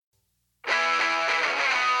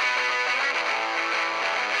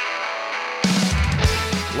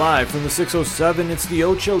Live from the 607, it's the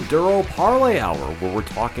Ocho Duro Parlay Hour, where we're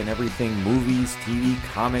talking everything movies, TV,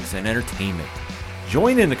 comics, and entertainment.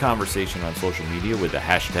 Join in the conversation on social media with the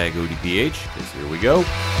hashtag ODPH, because here we go.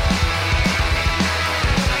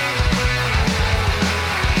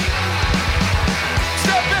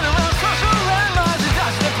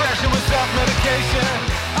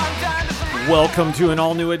 Welcome to an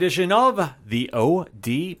all-new edition of the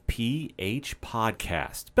ODPH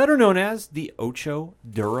podcast, better known as the Ocho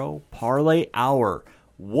Duro Parlay Hour.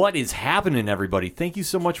 What is happening, everybody? Thank you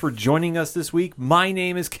so much for joining us this week. My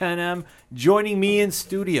name is Ken M. Joining me in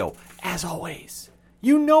studio, as always,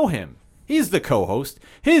 you know him. He's the co-host.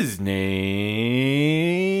 His name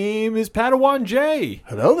is Padawan J.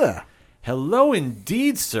 Hello there. Hello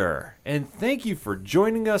indeed, sir. And thank you for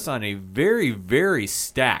joining us on a very, very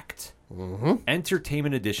stacked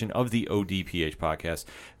entertainment edition of the ODPH podcast.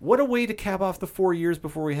 What a way to cap off the 4 years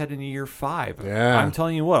before we head into year 5. Yeah. I'm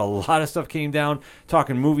telling you what, a lot of stuff came down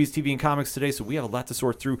talking movies, TV, and comics today, so we have a lot to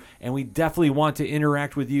sort through, and we definitely want to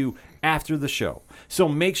interact with you after the show. So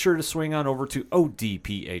make sure to swing on over to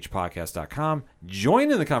odphpodcast.com.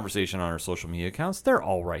 Join in the conversation on our social media accounts. They're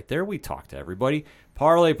all right there. We talk to everybody.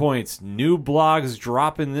 Parlay Points, new blogs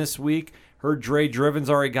dropping this week. Heard Dre Driven's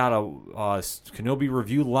already got a Kenobi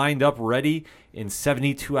review lined up ready in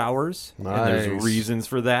 72 hours. Nice. And there's reasons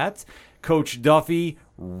for that. Coach Duffy,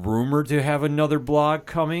 rumored to have another blog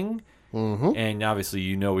coming. And obviously,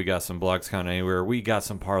 you know we got some blogs kind of anywhere. We got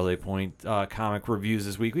some Parlay Point comic reviews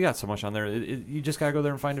this week. We got so much on there. You just got to go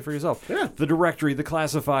there and find it for yourself. Yeah. The directory, the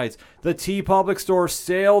classifieds, the T Public Store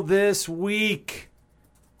sale this week.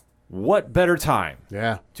 What better time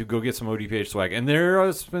to go get some ODPH swag? And there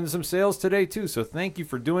has been some sales today, too, so thank you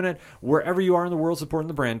for doing it wherever you are in the world supporting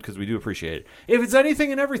the brand, because we do appreciate it. If it's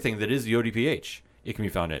anything and everything that is the ODPH, it can be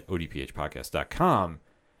found at odphpodcast.com.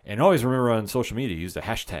 And always remember on social media, use the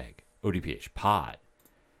hashtag ODPHpod.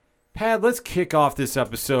 Pad, let's kick off this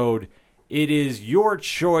episode. It is your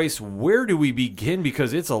choice. Where do we begin?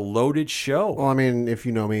 Because it's a loaded show. Well, I mean, if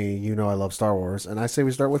you know me, you know I love Star Wars, and I say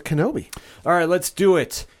we start with Kenobi. All right, let's do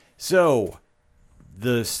it. So,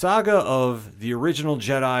 the saga of the original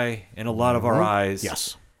Jedi in a lot of our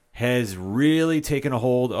eyes has really taken a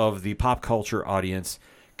hold of the pop culture audience.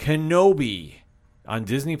 Kenobi on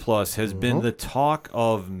Disney Plus has been the talk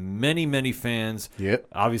of many, many fans,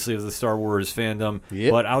 obviously of the Star Wars fandom,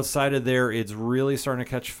 but outside of there, it's really starting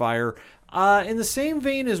to catch fire. In the same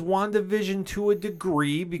vein as WandaVision to a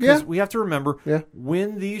degree, because we have to remember,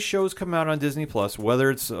 when these shows come out on Disney Plus, whether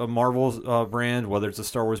it's a Marvel brand, whether it's a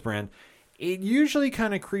Star Wars brand, it usually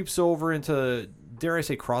kind of creeps over into, dare I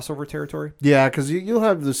say, crossover territory. Yeah, because you'll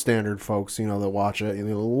have the standard folks, that watch it.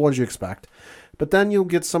 What do you expect? But then you'll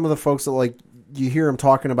get some of the folks that, you hear them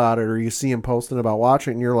talking about it or you see them posting about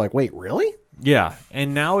watching it, and you're like, wait, really? Yeah,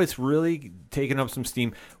 and now it's really taken up some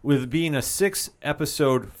steam with being a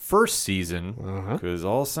 6-episode first season, because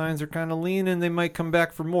all signs are kind of leaning they might come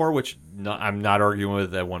back for more, which I'm not arguing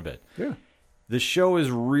with that one bit. Yeah. The show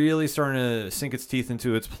is really starting to sink its teeth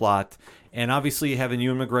into its plot, and obviously having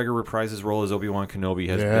Ewan McGregor reprise his role as Obi-Wan Kenobi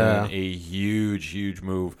has been a huge, huge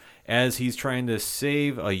move, as he's trying to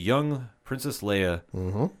save a young Princess Leia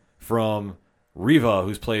from Reva,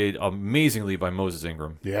 who's played amazingly by Moses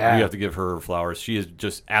Ingram. Yeah. We have to give her flowers. She is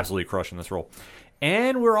just absolutely crushing this role.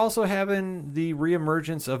 And we're also having the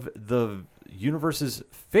reemergence of the universe's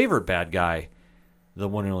favorite bad guy, the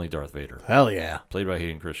one and only Darth Vader. Hell yeah. Played by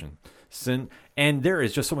Hayden Christensen. And there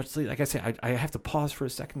is just so much, like I say, I have to pause for a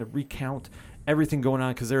second to recount everything going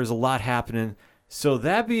on because there's a lot happening. So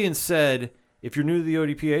that being said, if you're new to the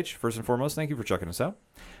ODPH, first and foremost, thank you for checking us out.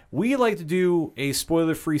 We like to do a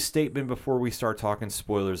spoiler-free statement before we start talking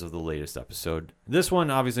spoilers of the latest episode. This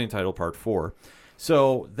one obviously entitled Part 4.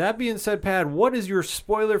 So, that being said, Pat, what is your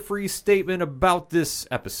spoiler-free statement about this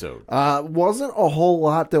episode? Wasn't a whole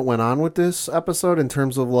lot that went on with this episode in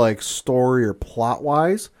terms of story or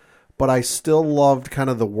plot-wise, but I still loved kind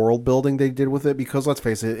of the world building they did with it because, let's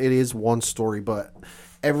face it, it is one story, but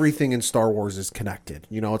everything in Star Wars is connected.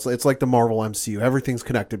 It's like the Marvel MCU. Everything's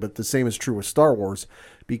connected, but the same is true with Star Wars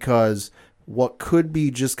because what could be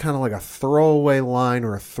just kind of like a throwaway line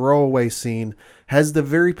or a throwaway scene has the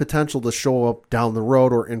very potential to show up down the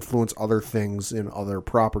road or influence other things in other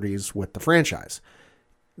properties with the franchise.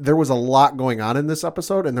 There was a lot going on in this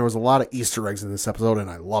episode, and there was a lot of Easter eggs in this episode, and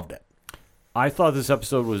I loved it. I thought this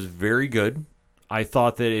episode was very good. I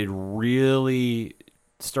thought that it really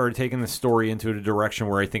started taking the story into a direction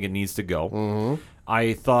where I think it needs to go.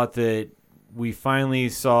 I thought that we finally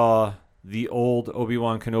saw the old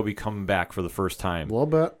Obi-Wan Kenobi come back for the first time. A little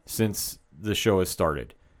bit. Since the show has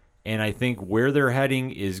started. And I think where they're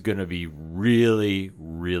heading is going to be really,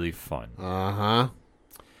 really fun. Uh-huh.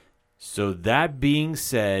 So that being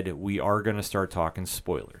said, we are going to start talking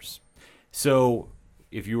spoilers. So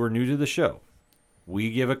if you are new to the show,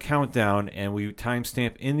 we give a countdown and we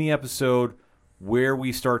timestamp in the episode where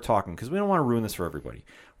we start talking, because we don't want to ruin this for everybody.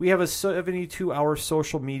 We have a 72-hour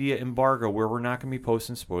social media embargo where we're not going to be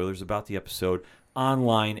posting spoilers about the episode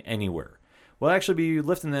online anywhere. We'll actually be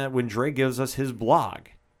lifting that when Dre gives us his blog.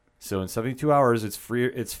 So in 72 hours, it's free.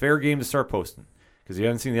 It's fair game to start posting, because if you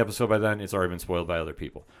haven't seen the episode by then, it's already been spoiled by other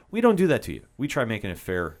people. We don't do that to you. We try making it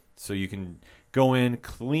fair so you can go in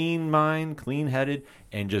clean mind, clean-headed,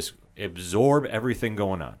 and just absorb everything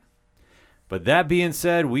going on. But that being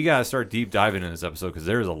said, we got to start deep diving in this episode because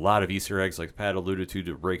there's a lot of Easter eggs, like Pat alluded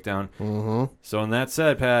to break down. Mm-hmm. So in that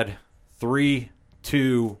said, Pat, 3,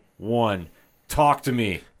 2, 1, talk to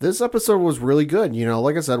me. This episode was really good. You know,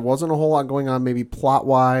 like I said, wasn't a whole lot going on maybe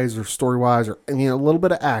plot-wise or story-wise, or a little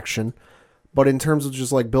bit of action. But in terms of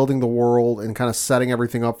just like building the world and kind of setting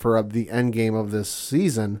everything up for the end game of this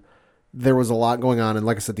season, there was a lot going on. And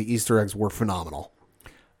like I said, the Easter eggs were phenomenal.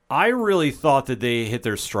 I really thought that they hit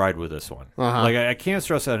their stride with this one. Uh-huh. Like I can't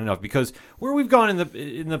stress that enough, because where we've gone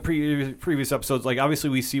in the previous episodes, like obviously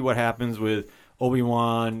we see what happens with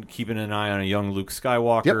Obi-Wan keeping an eye on a young Luke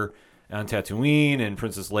Skywalker on Tatooine, and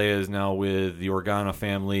Princess Leia is now with the Organa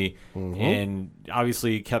family, and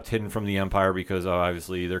obviously kept hidden from the Empire because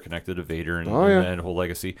obviously they're connected to Vader and that whole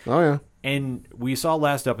legacy. Oh yeah. And we saw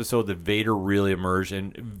last episode that Vader really emerged,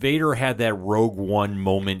 and Vader had that Rogue One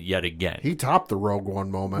moment yet again. He topped the Rogue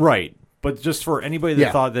One moment. Right. But just for anybody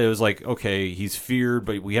that thought that it was like, okay, he's feared,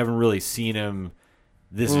 but we haven't really seen him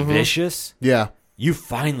this vicious. Yeah. You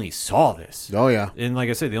finally saw this. Oh, yeah. And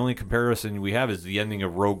like I said, the only comparison we have is the ending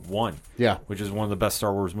of Rogue One. Yeah. Which is one of the best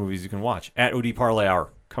Star Wars movies you can watch. At OD Parlay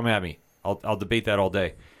Hour. Come at me. I'll debate that all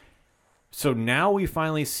day. So now we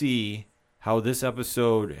finally see how this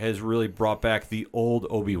episode has really brought back the old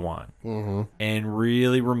Obi-Wan and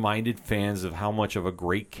really reminded fans of how much of a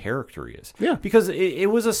great character he is. Yeah. Because it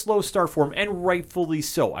was a slow start for him, and rightfully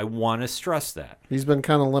so. I want to stress that. He's been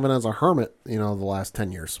kind of living as a hermit, the last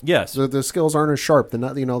 10 years. Yes. The skills aren't as sharp.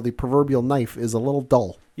 The proverbial knife is a little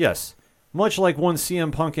dull. Yes. Much like one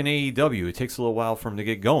CM Punk in AEW, it takes a little while for him to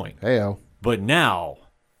get going. Heyo. But now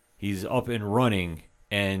he's up and running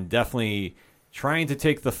and definitely trying to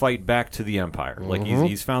take the fight back to the Empire. Like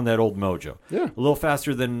he's found that old mojo. Yeah. A little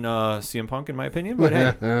faster than CM Punk, in my opinion, but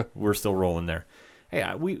hey, we're still rolling there.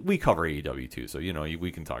 Hey, we cover AEW too, so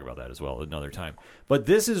we can talk about that as well another time. But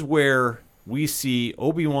this is where we see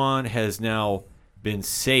Obi-Wan has now been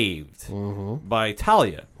saved by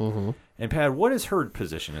Talia. And Pat, what is her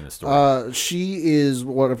position in the story? She is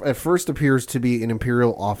what at first appears to be an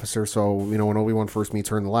Imperial officer. So, when Obi-Wan first meets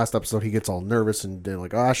her in the last episode, he gets all nervous and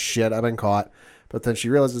like, oh, shit, I've been caught. But then she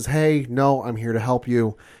realizes, hey, no, I'm here to help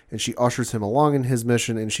you. And she ushers him along in his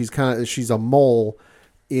mission. And she's a mole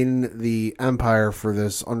in the Empire for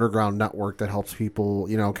this underground network that helps people,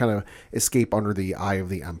 kind of escape under the eye of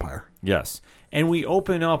the Empire. Yes. And we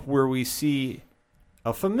open up where we see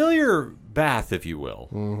a familiar bath, if you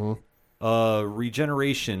will.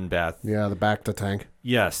 Regeneration bath. Yeah, the back to tank.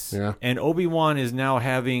 Yes. Yeah. And Obi-Wan is now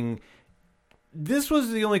having... This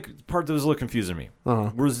was the only part that was a little confusing to me.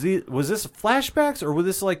 Was this flashbacks, or was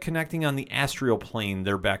this like connecting on the astral plane?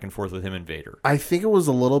 They're back and forth with him and Vader. I think it was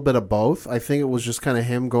a little bit of both. I think it was just kind of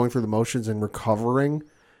him going through the motions and recovering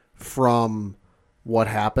from what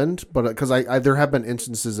happened. But because there have been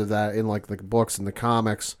instances of that in like the books and the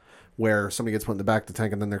comics, where somebody gets put in the back of the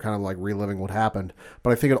tank and then they're kind of like reliving what happened.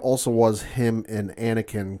 But I think it also was him and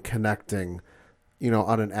Anakin connecting,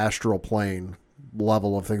 on an astral plane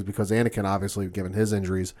level of things, because Anakin, obviously, given his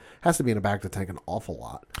injuries, has to be in the back of the tank an awful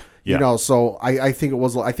lot. Yeah. So I think it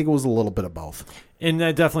was a little bit of both. And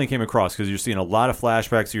that definitely came across, because you're seeing a lot of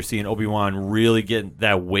flashbacks. You're seeing Obi-Wan really get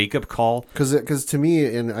that wake-up call. Because to me,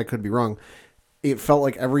 and I could be wrong, it felt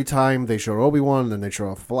like every time they showed Obi-Wan, then they'd show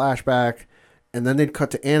a flashback, and then they'd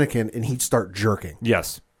cut to Anakin, and he'd start jerking.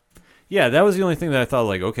 Yes. Yeah, that was the only thing that I thought,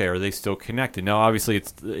 like, okay, are they still connected? Now, obviously,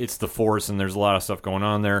 it's the Force, and there's a lot of stuff going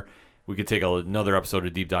on there. We could take another episode to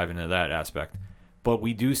deep dive into that aspect. But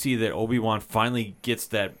we do see that Obi-Wan finally gets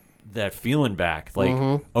that feeling back.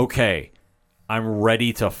 Like, okay, I'm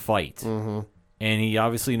ready to fight. And he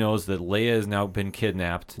obviously knows that Leia has now been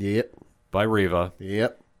kidnapped by Reva.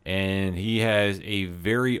 And he has a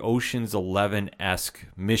very Ocean's 11-esque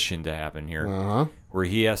mission to happen here, where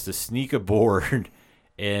he has to sneak aboard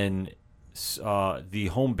in the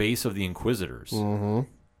home base of the Inquisitors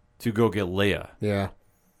to go get Leia. Yeah.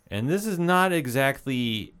 And this is not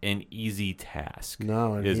exactly an easy task.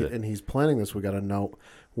 No, is it? And he's planning this, we got to note,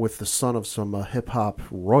 with the son of some hip-hop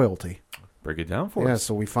royalty. Break it down for us. Yeah,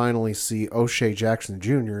 so we finally see O'Shea Jackson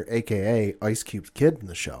Jr., a.k.a. Ice Cube's kid in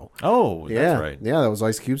the show. Oh, that's right. Yeah, that was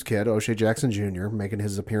Ice Cube's kid, O'Shea Jackson Jr., making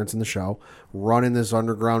his appearance in the show, running this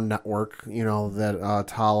underground network, that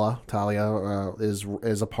Talia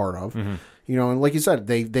is a part of. Mm-hmm. And like you said,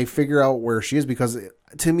 they figure out where she is because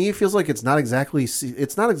to me it feels like it's not exactly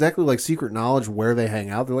like secret knowledge where they hang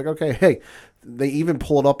out. They're like, okay, hey, they even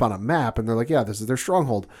pull it up on a map and they're like, yeah, this is their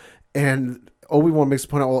stronghold. And Obi-Wan makes the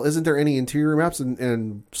point out, well, isn't there any interior maps?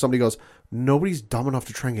 And somebody goes, nobody's dumb enough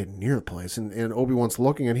to try and get near the place. And Obi-Wan's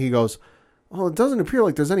looking and he goes, well, it doesn't appear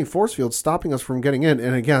like there's any force field stopping us from getting in.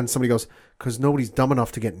 And again, somebody goes, because nobody's dumb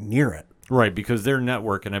enough to get near it. Right, because their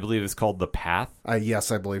network, and I believe it's called the Path.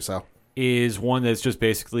 Yes, I believe so. Is one that's just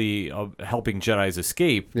basically helping Jedis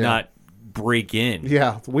escape, not break in.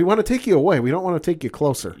 Yeah, we want to take you away. We don't want to take you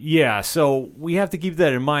closer. Yeah, so we have to keep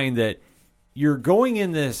that in mind that you're going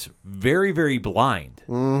in this very, very blind.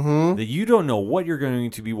 Mm-hmm. That you don't know what you're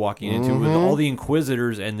going to be walking into with all the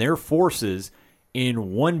Inquisitors and their forces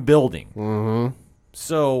in one building. Mm-hmm.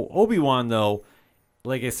 So Obi-Wan, though,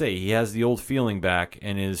 like I say, he has the old feeling back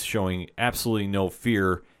and is showing absolutely no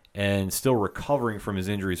fear and still recovering from his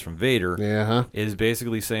injuries from Vader, is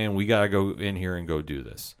basically saying, we got to go in here and go do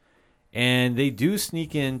this. And they do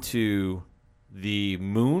sneak into the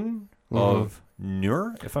moon of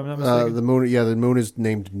Nur, if I'm not mistaken. The moon is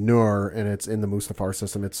named Nur, and it's in the Mustafar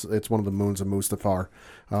system. It's one of the moons of Mustafar,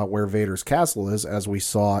 where Vader's castle is, as we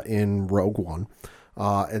saw in Rogue One.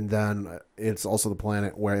 And then it's also the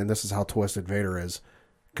planet where, and this is how twisted Vader is,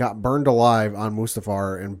 got burned alive on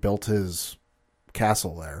Mustafar and built his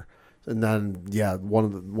castle there. And then,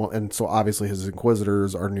 and so obviously his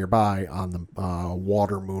Inquisitors are nearby on the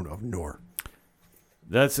water moon of Nur.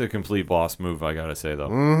 That's a complete boss move, I gotta say, though.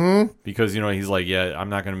 Mm-hmm. Because, he's like, I'm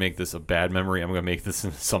not going to make this a bad memory. I'm going to make this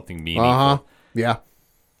into something meaningful. Yeah.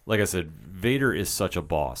 Like I said, Vader is such a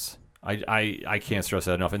boss. I can't stress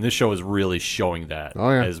that enough. And this show is really showing that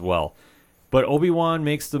as well. But Obi-Wan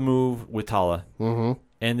makes the move with Tala. Mm-hmm.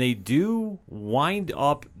 And they do wind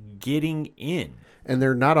up getting in. And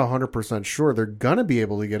they're not 100% sure they're going to be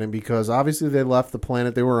able to get in because obviously they left the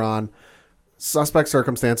planet they were on. Suspect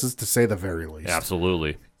circumstances, to say the very least.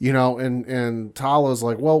 Absolutely. And Tala's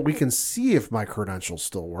like, well, we can see if my credentials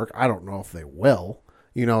still work. I don't know if they will.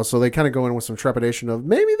 So they kind of go in with some trepidation of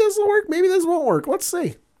maybe this will work, maybe this won't work. Let's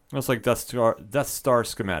see. It's like Death Star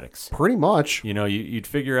schematics. Pretty much. You'd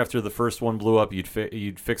figure after the first one blew up,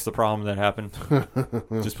 you'd fix the problem that happened.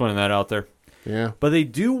 Just putting that out there. Yeah. But they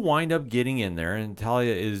do wind up getting in there, and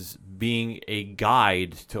Talia is being a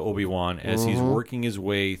guide to Obi-Wan as he's working his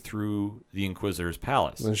way through the Inquisitor's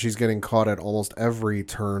palace. And she's getting caught at almost every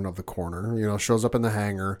turn of the corner. Shows up in the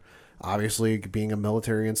hangar. Obviously, being a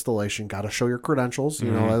military installation, got to show your credentials.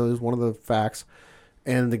 That is one of the facts.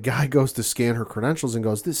 And the guy goes to scan her credentials and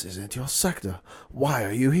goes, this isn't your sector. Why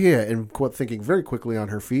are you here? And thinking very quickly on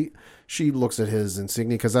her feet, she looks at his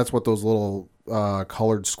insignia, because that's what those little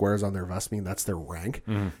colored squares on their vest mean. That's their rank.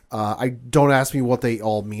 I don't ask me what they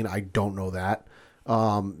all mean. I don't know that.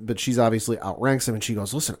 But she's obviously outranks him, and she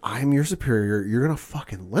goes, listen, I'm your superior. You're going to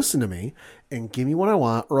fucking listen to me and give me what I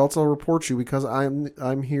want, or else I'll report you, because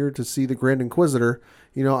I'm here to see the Grand Inquisitor,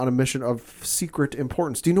 on a mission of secret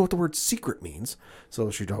importance. Do you know what the word secret means?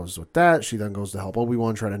 So she goes with that. She then goes to help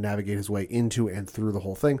Obi-Wan try to navigate his way into and through the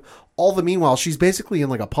whole thing. All the meanwhile, she's basically in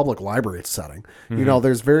like a public library setting.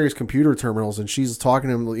 There's various computer terminals, and she's talking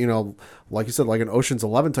to him, like you said, like an Ocean's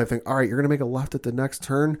 11 type thing. All right, you're going to make a left at the next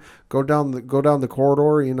turn, go down the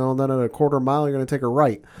corridor, and then at a quarter mile, you're going to take a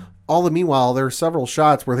right. All the meanwhile, there are several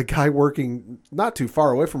shots where the guy working not too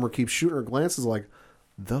far away from her keeps shooting her glances like,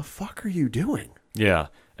 the fuck are you doing? Yeah.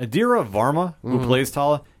 Adira Varma, who plays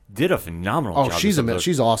Tala, did a phenomenal job.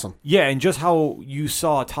 She's awesome. Yeah, and just how you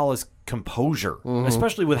saw Tala's composure,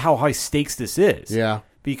 especially with how high stakes this is. Yeah.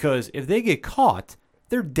 Because if they get caught,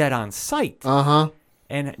 they're dead on sight.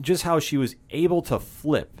 And just how she was able to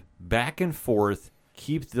flip back and forth,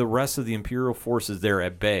 keep the rest of the Imperial forces there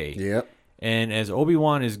at bay. Yep. And as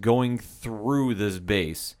Obi-Wan is going through this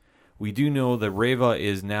base, we do know that Reva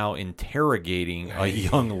is now interrogating a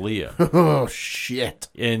young Leia. Oh, shit.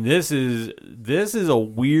 And this is a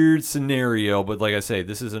weird scenario, but like I say,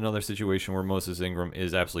 this is another situation where Moses Ingram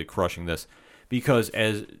is absolutely crushing this, because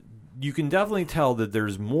as you can definitely tell that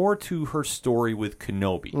there's more to her story with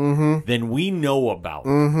Kenobi than we know about.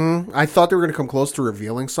 I thought they were going to come close to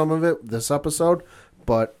revealing some of it this episode,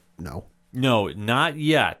 but no. No, not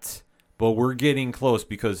yet, but we're getting close,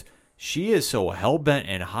 because she is so hell-bent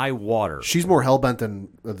and high water. She's more hell-bent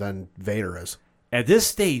than Vader is. At this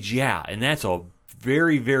stage, yeah, and that's a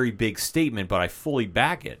very, very big statement, but I fully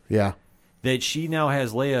back it. Yeah. That she now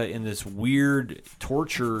has Leia in this weird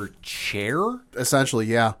torture chair. Essentially,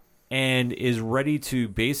 yeah. And is ready to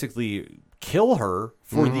basically kill her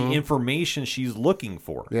for the information she's looking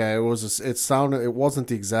for. Yeah, it wasn't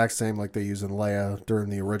the exact same like they use in Leia during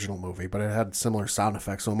the original movie, but it had similar sound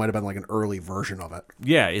effects, so it might have been like an early version of it.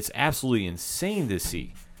 Yeah, it's absolutely insane to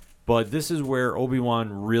see. But this is where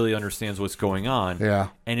Obi-Wan really understands what's going on. Yeah.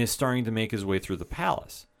 And is starting to make his way through the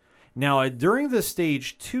palace. Now, during the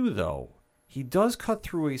stage 2, though, he does cut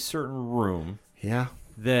through a certain room. Yeah.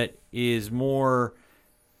 That is more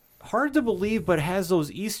hard to believe, but has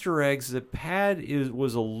those Easter eggs that Pad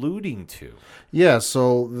was alluding to. Yeah,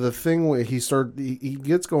 so the thing where he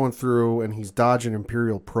gets going through and he's dodging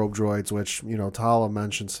Imperial probe droids, which, Tala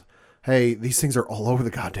mentions, hey, these things are all over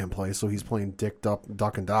the goddamn place, so he's playing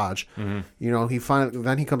duck and dodge. Mm-hmm.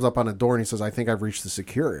 Then he comes up on a door and he says, I think I've reached the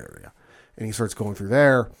secure area. And he starts going through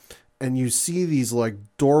there, and you see these like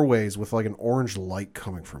doorways with like an orange light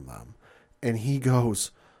coming from them. And he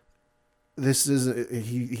goes, this is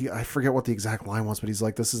I forget what the exact line was, but he's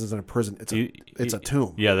like, this isn't a prison, it's a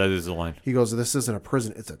tomb. Yeah, that is the line. He goes, this isn't a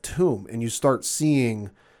prison, it's a tomb. And you start seeing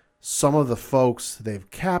some of the folks they've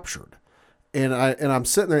captured. And I'm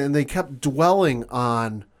sitting there, and they kept dwelling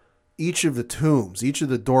on each of the tombs, each of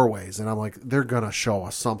the doorways, and I'm like, they're gonna show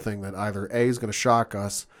us something that either A is gonna shock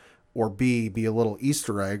us, or B, be a little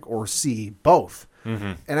Easter egg, or C, both.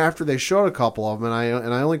 Mm-hmm. And after they showed a couple of them,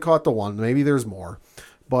 and I only caught the one, maybe there's more,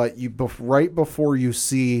 but right before you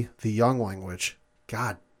see the youngling, which,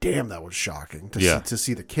 god damn, that was shocking to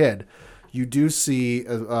see the kid. You do see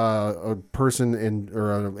a person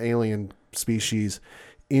or an alien species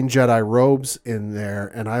in Jedi robes in there,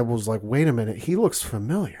 and I was like, wait a minute, he looks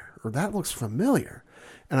familiar, or that looks familiar.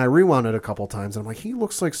 And I rewound it a couple times, and I'm like, he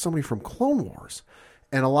looks like somebody from Clone Wars.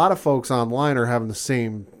 And a lot of folks online are having the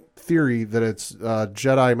same theory that it's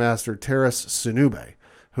Jedi Master Terrace Sunube,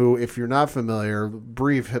 who, if you're not familiar,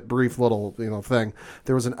 brief little thing.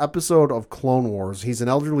 There was an episode of Clone Wars. He's an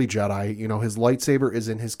elderly Jedi. His lightsaber is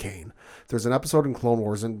in his cane. There's an episode in Clone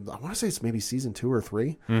Wars, and I want to say it's maybe season 2 or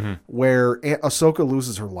 3, where Ahsoka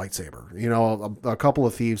loses her lightsaber. A couple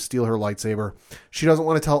of thieves steal her lightsaber. She doesn't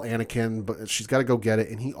want to tell Anakin, but she's got to go get it,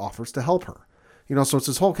 and he offers to help her. So it's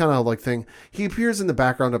this whole kind of like thing. He appears in the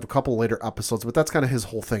background of a couple later episodes, but that's kind of his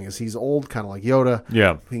whole thing. Is he's old, kind of like Yoda.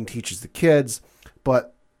 Yeah, he teaches the kids,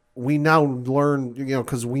 but we now learn,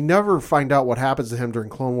 because we never find out what happens to him during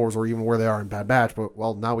Clone Wars or even where they are in Bad Batch. But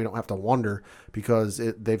now we don't have to wonder because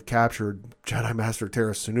they've captured Jedi Master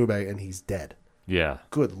Terrace Sunube and he's dead. Yeah,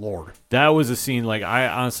 good lord, that was a scene like I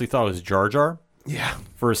honestly thought it was Jar Jar. Yeah,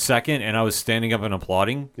 for a second, and I was standing up and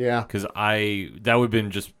applauding. Yeah, because that would have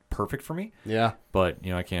been just perfect for me. Yeah, but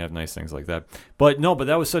I can't have nice things like that. But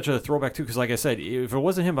that was such a throwback too. Because like I said, if it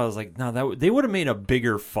wasn't him, I was like, no, they would have made a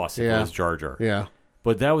bigger fuss if it was Jar Jar. Yeah,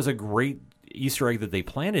 but that was a great Easter egg that they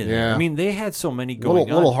planted. Yeah, I mean they had so many going on.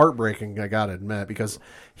 A little heartbreaking, I gotta admit, because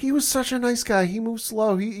he was such a nice guy. He moved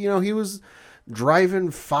slow. He was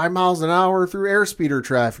driving 5 miles an hour through airspeeder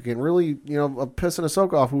traffic and really, pissing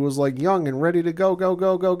Ahsoka off, who was like young and ready to go.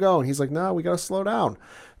 And he's like, no, we got to slow down.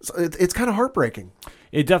 So it's kind of heartbreaking.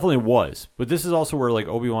 It definitely was. But this is also where like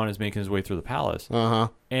Obi-Wan is making his way through the palace. Uh-huh.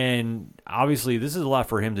 And obviously this is a lot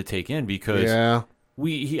for him to take in because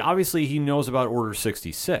he knows about Order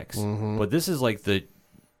 66. Mm-hmm. But this is like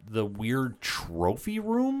the weird trophy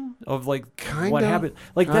room of like what happened.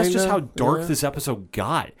 Like that's just how dark this episode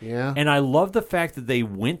got. Yeah. And I love the fact that they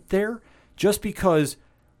went there just because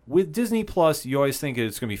with Disney Plus, you always think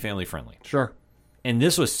it's going to be family friendly. Sure. And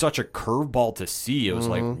this was such a curveball to see. It was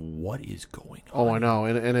like, what is going on? Oh, I know.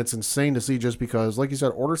 And it's insane to see just because, like you said,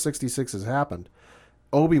 Order 66 has happened.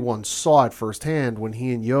 Obi-Wan saw it firsthand when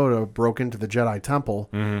he and Yoda broke into the Jedi Temple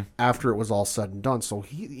after it was all said and done. So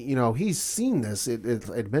he's seen this. It's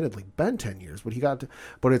admittedly been 10 years,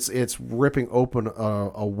 but it's ripping open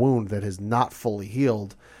a wound that has not fully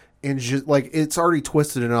healed, and just like it's already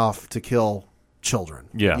twisted enough to kill children.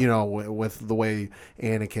 Yeah, with the way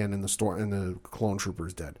Anakin and the clone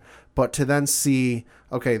troopers did. But to then see,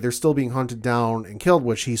 okay, they're still being hunted down and killed,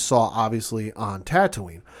 which he saw obviously on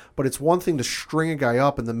Tatooine. But it's one thing to string a guy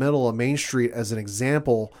up in the middle of Main Street as an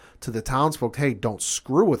example to the townsfolk, hey, don't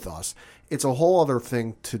screw with us. It's a whole other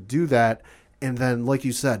thing to do that, and then, like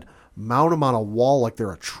you said, mount them on a wall like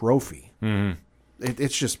they're a trophy. Mm-hmm.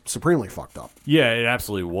 It's just supremely fucked up. Yeah, it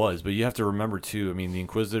absolutely was. But you have to remember, too, I mean, the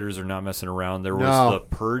Inquisitors are not messing around. There was the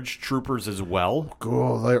Purge troopers as well.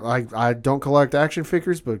 Cool. I don't collect action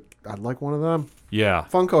figures, but I'd like one of them. Yeah.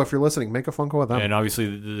 Funko, if you're listening, make a Funko with them. And obviously,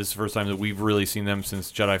 this is the first time that we've really seen them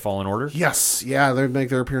since Jedi Fallen Order. Yes. Yeah, they make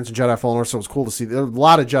their appearance in Jedi Fallen Order, so it was cool to see. There were a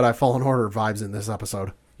lot of Jedi Fallen Order vibes in this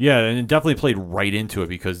episode. Yeah, and it definitely played right into it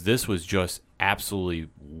because this was just absolutely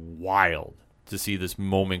wild to see this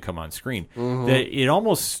moment come on screen. That it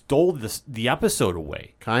almost stole the episode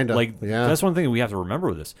away. Kind of. Like, yeah. that's one thing that we have to remember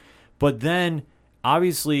with this. But then,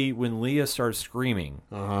 obviously, when Leia starts screaming,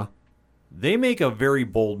 they make a very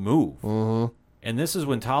bold move. And this is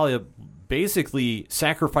when Talia basically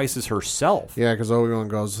sacrifices herself. Yeah, because Obi-Wan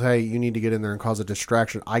goes, hey, you need to get in there and cause a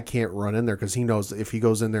distraction. I can't run in there because he knows if he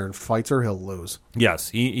goes in there and fights her, he'll lose. Yes,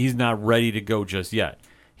 he's not ready to go just yet.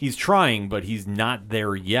 He's trying, but he's not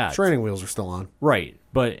there yet. Training wheels are still on. Right.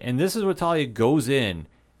 And this is what Talia goes in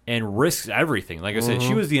and risks everything. Like I said,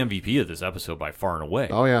 she was the MVP of this episode by far and away.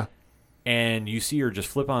 Oh, yeah. And you see her just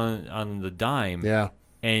flip on the dime. Yeah.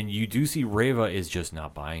 And you do see Reva is just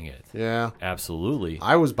not buying it. Yeah. Absolutely.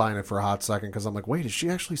 I was buying it for a hot second because I'm like, wait, is she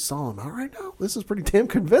actually saw him out right now? This is pretty damn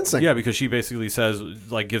convincing. Yeah, because she basically says,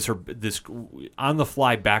 like, gives her this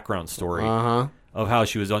on-the-fly background story of how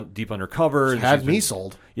she was deep undercover. And had me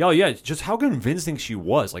sold. Yeah, just how convincing she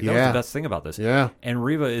was. Like, that was the best thing about this. Yeah. And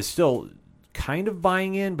Reva is still kind of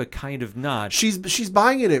buying in, but kind of not. She's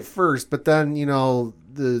buying it at first, but then,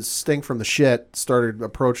 the stink from the shit started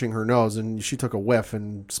approaching her nose, and she took a whiff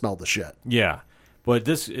and smelled the shit. Yeah. But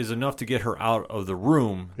this is enough to get her out of the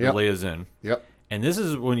room that Leia's in. Yep. And this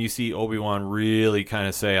is when you see Obi-Wan really kind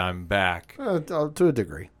of say, I'm back. To a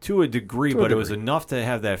degree. To a degree, but it was enough to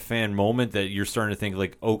have that fan moment that you're starting to think,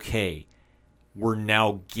 like, okay, we're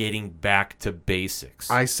now getting back to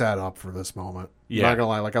basics. I sat up for this moment. Yeah. Not gonna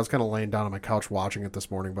lie, like I was kind of laying down on my couch watching it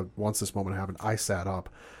this morning, but once this moment happened, I sat up.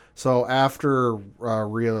 So after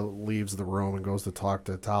Rhea leaves the room and goes to talk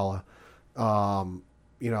to Tala, the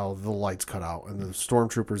lights cut out, and the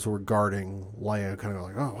stormtroopers who were guarding Leia kind of go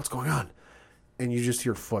like, oh, what's going on? And you just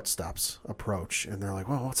hear footsteps approach, and they're like,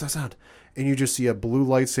 well, what's that sound? And you just see a blue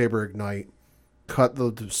lightsaber ignite, cut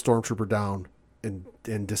the stormtrooper down,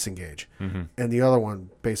 and disengage. And the other one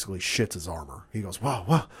basically shits his armor. He goes,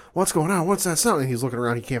 wow, what's going on? What's that sound? And he's looking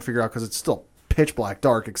around. He can't figure out because it's still pitch black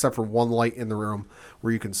dark except for one light in the room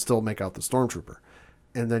where you can still make out the stormtrooper.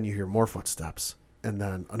 And then you hear more footsteps. And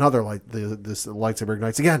then another light, this lightsaber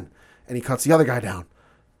ignites again. And he cuts the other guy down.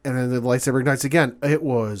 And then the lightsaber ignites again. It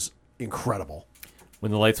was incredible.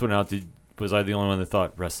 When the lights went out, was I the only one that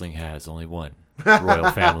thought wrestling has only one royal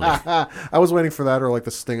family? I was waiting for that, or like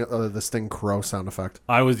the Sting Crow sound effect.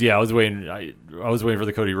 I was waiting. I was waiting for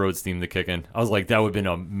the Cody Rhodes theme to kick in. I was like, that would have been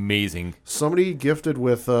amazing. Somebody gifted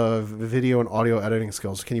with video and audio editing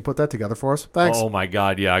skills. Can you put that together for us? Thanks. Oh my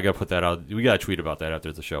God, yeah, I got to put that out. We got to tweet about that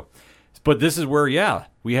after the show. But this is where,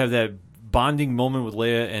 we have that bonding moment with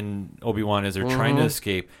Leia and Obi-Wan as they're trying to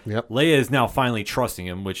escape. Yep. Leia is now finally trusting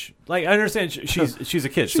him, which, like, I understand she's a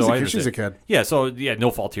kid. She's a kid. Yeah, so, no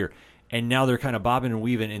fault here. And now they're kind of bobbing and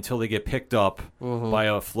weaving until they get picked up by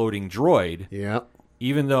a floating droid. Yeah.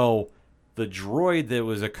 Even though the droid that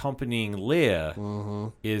was accompanying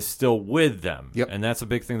Leia is still with them. Yep. And that's a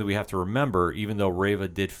big thing that we have to remember, even though Reva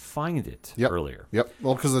did find it earlier. Yep.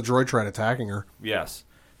 Well, because the droid tried attacking her. Yes.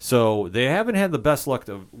 So they haven't had the best luck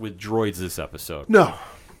with droids this episode. No.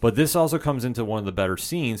 But this also comes into one of the better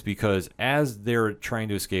scenes because as they're trying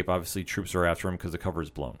to escape, obviously troops are after him because the cover is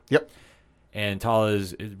blown. Yep. And Tala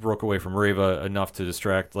broke away from Reva enough to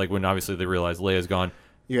distract. Like when obviously they realize Leia's gone.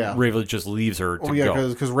 Yeah. Reva just leaves her to go.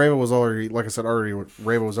 Because Reva was already, like I said,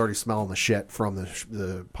 Reva was already smelling the shit from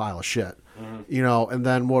the pile of shit. And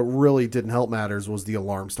then what really didn't help matters was the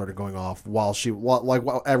alarm started going off while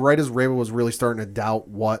right as Reva was really starting to doubt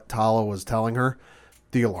what Tala was telling her,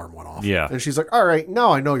 the alarm went off. Yeah. And she's like, all right,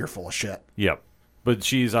 now I know you're full of shit. Yep. But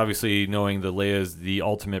she's obviously knowing that Leia is the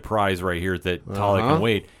ultimate prize right here that Tala can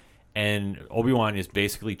wait. And Obi-Wan is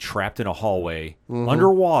basically trapped in a hallway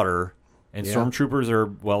underwater. And stormtroopers are,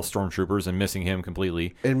 stormtroopers and missing him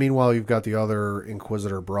completely. And meanwhile, you've got the other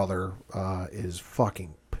Inquisitor brother is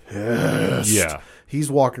fucking pissed. Yeah. He's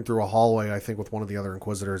walking through a hallway, I think, with one of the other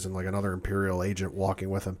Inquisitors and like another Imperial agent walking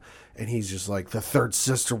with him. And he's just like, the third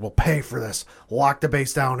sister will pay for this. Lock the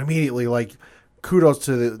base down immediately. Like, kudos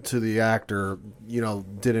to the actor,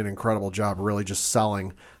 did an incredible job really just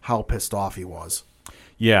selling how pissed off he was.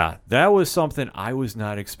 Yeah, that was something I was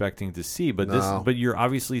not expecting to see, but but you're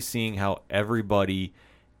obviously seeing how everybody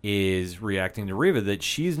is reacting to Reva, that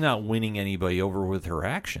she's not winning anybody over with her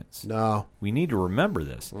actions. No. We need to remember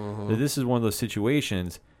this. That this is one of those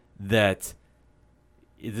situations that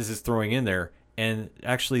this is throwing in there. And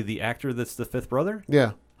actually the actor that's the fifth brother?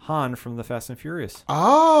 Yeah. Han from the Fast and Furious.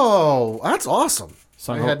 Oh, that's awesome.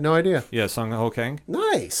 I had no idea. Yeah, Sung Ho Kang.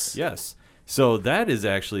 Nice. Yes. So that is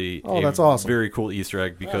actually that's awesome. Very cool Easter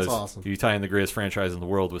egg because awesome. if you tie in the greatest franchise in the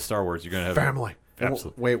world with Star Wars, you're going to have family.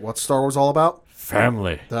 Absolutely. Wait, what's Star Wars all about?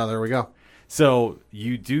 Family. Oh, there we go. So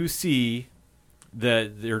you do see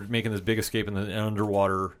that they're making this big escape in the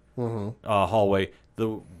underwater hallway.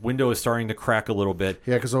 The window is starting to crack a little bit.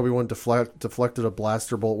 Yeah, because Obi-Wan deflected a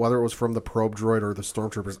blaster bolt, whether it was from the probe droid or the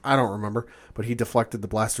stormtroopers. I don't remember, but he deflected the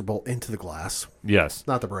blaster bolt into the glass. Yes.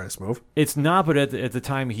 Not the brightest move. It's not, but at the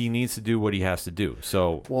time, he needs to do what he has to do.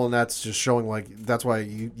 So, well, and that's just showing, like, that's why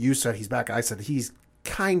you said he's back. I said he's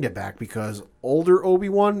kind of back because older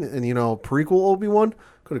Obi-Wan and, prequel Obi-Wan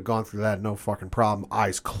could have gone through that, no fucking problem,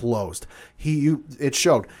 eyes closed. It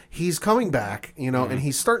showed. He's coming back, and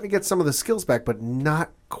he's starting to get some of the skills back, but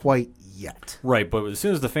not quite yet. Right, but as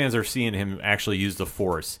soon as the fans are seeing him actually use the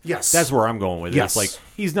Force, yes, that's where I'm going with it. Yes. It's like,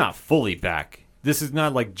 he's not fully back. This is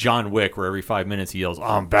not like John Wick where every 5 minutes he yells,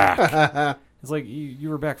 I'm back. It's like, you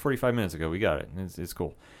were back 45 minutes ago. We got it. It's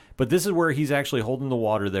cool. But this is where he's actually holding the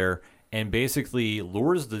water there and basically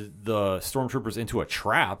lures the stormtroopers into a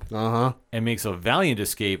trap and makes a valiant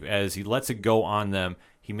escape as he lets it go on them.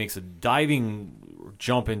 He makes a diving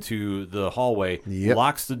jump into the hallway,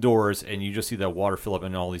 locks the doors, and you just see that water fill up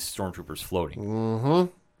and all these stormtroopers floating.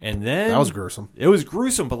 And then... That was gruesome. It was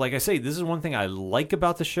gruesome, but like I say, this is one thing I like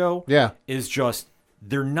about the show. Yeah. Is just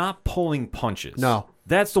they're not pulling punches. No.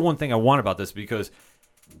 That's the one thing I want about this because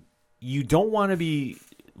you don't want to be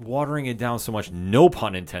watering it down so much, no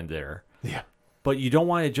pun intended there. Yeah. But you don't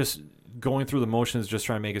want it just going through the motions, just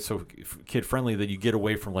trying to make it so kid-friendly that you get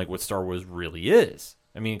away from like what Star Wars really is.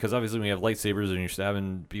 I mean, because obviously when you have lightsabers and you're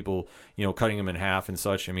stabbing people, cutting them in half and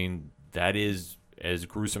such, I mean, that is as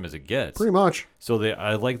gruesome as it gets. Pretty much. So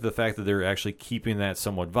I like the fact that they're actually keeping that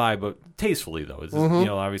somewhat vibe, but tastefully, though. It's,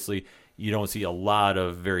 obviously, you don't see a lot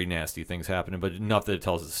of very nasty things happening, but enough that it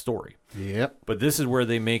tells the story. Yep. But this is where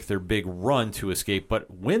they make their big run to escape.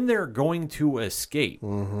 But when they're going to escape,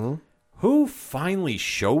 who finally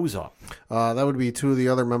shows up? That would be two of the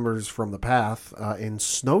other members from the Path in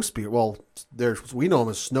Snowspeeder. Well, we know them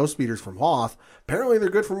as Snowspeeders from Hoth. Apparently, they're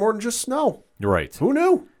good for more than just snow. Right. Who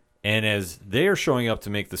knew? And as they are showing up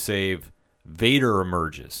to make the save, Vader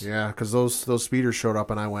emerges. Yeah, because those speeders showed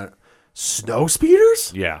up, and I went, snow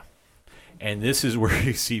speeders? Yeah. And this is where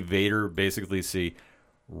you see Vader basically see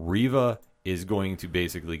Reva is going to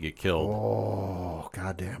basically get killed. Oh,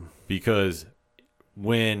 goddamn. Because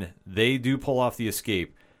when they do pull off the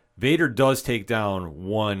escape, Vader does take down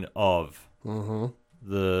one of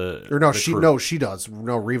the... Or no, she does.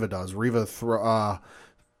 No, Reva does. Reva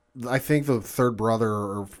I think the third brother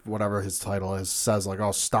or whatever his title is says like,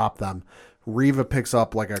 "Oh, stop them." Reva picks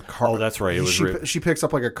up like a car. Oh, that's right. She picks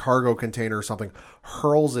up like a cargo container or something,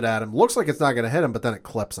 hurls it at him. Looks like it's not going to hit him, but then it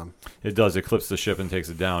clips him. It does. It clips the ship and takes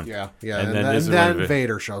it down. Yeah. And then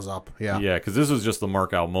Vader shows up. Yeah. Yeah, because this was just the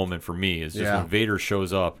mark out moment for me. Is just when Vader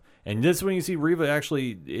shows up, and this is when you see Reva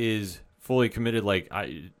actually is fully committed. Like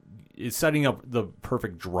is setting up the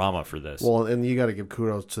perfect drama for this. Well, and you got to give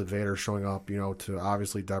kudos to Vader showing up, to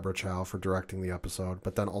obviously Deborah Chow for directing the episode,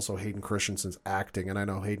 but then also Hayden Christensen's acting. And I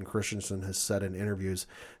know Hayden Christensen has said in interviews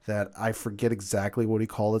that I forget exactly what he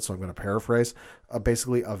called it, so I'm going to paraphrase.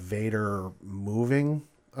 Basically, a Vader moving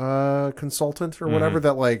consultant or whatever.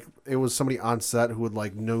 That like it was somebody on set who would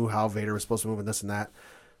like knew how Vader was supposed to move and this and that.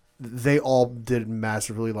 They all did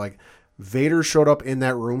massively like. Vader showed up in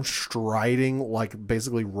that room striding, like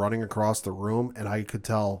basically running across the room, and I could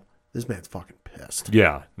tell this man's fucking pissed.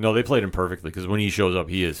 Yeah. No, they played him perfectly because when he shows up,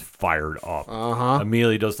 he is fired up.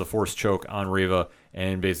 Immediately does the force choke on Reva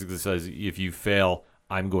and basically says, if you fail,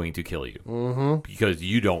 I'm going to kill you because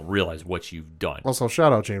you don't realize what you've done. Also,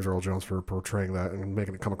 shout out James Earl Jones for portraying that and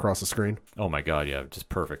making it come across the screen. Oh my God, yeah, just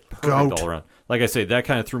perfect all around. Like I say, that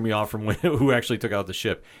kind of threw me off from who actually took out the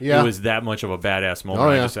ship. Yeah. It was that much of a badass moment.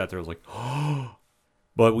 I just sat there, I was like, oh.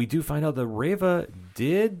 But we do find out that Reva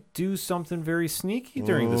did do something very sneaky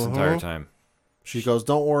during this entire time. She goes,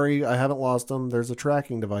 "Don't worry, I haven't lost him. There's a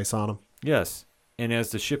tracking device on him." Yes. And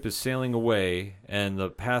as the ship is sailing away and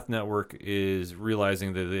the Path Network is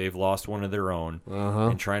realizing that they've lost one of their own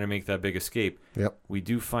and trying to make that big escape, we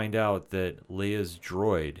do find out that Leia's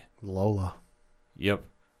droid, Lola,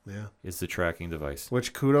 is the tracking device.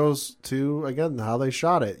 Which kudos to, again, how they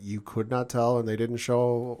shot it. You could not tell, and they didn't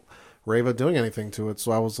show Reva doing anything to it.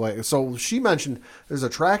 So I was like, so she mentioned there's a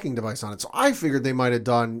tracking device on it. So I figured they might have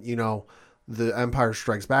done, the Empire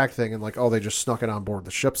Strikes Back thing and like, oh, they just snuck it on board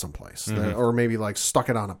the ship someplace. Or maybe like stuck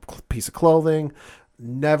it on a piece of clothing.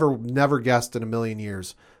 Never guessed in a million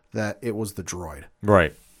years that it was the droid.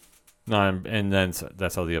 Right. And then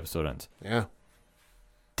that's how the episode ends. Yeah.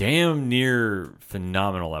 damn near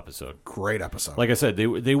phenomenal episode. Great episode. Like I said,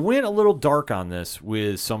 they went a little dark on this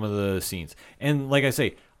with some of the scenes. And like I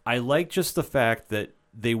say, I like just the fact that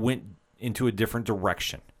they went into a different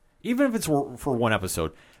direction. Even if it's for one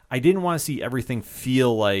episode, I didn't want to see everything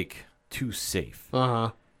feel like too safe. Uh-huh.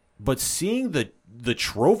 But seeing the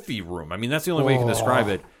trophy room, I mean, that's the only way you can describe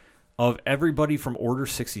it, of everybody from Order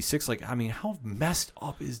 66, like, I mean, how messed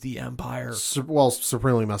up is the Empire?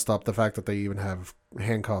 Supremely messed up. The fact that they even have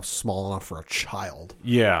handcuffs small enough for a child.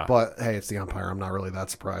 Yeah. But, hey, it's the Empire. I'm not really that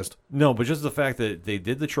surprised. No, but just the fact that they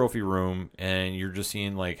did the trophy room, and you're just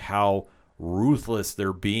seeing, like, how ruthless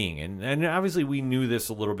they're being. And obviously we knew this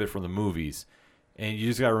a little bit from the movies. And you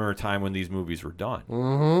just got to remember a time when these movies were done.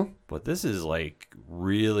 Mm-hmm. But this is, like,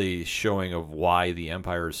 really showing of why the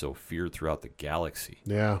Empire is so feared throughout the galaxy.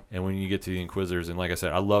 Yeah. And when you get to the Inquisitors, and like I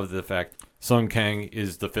said, I love the fact Sung Kang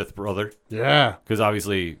is the fifth brother. Yeah. Because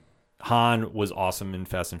obviously Han was awesome in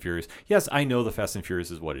Fast and Furious. Yes, I know the Fast and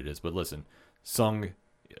Furious is what it is, but listen, Sung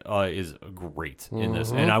is great in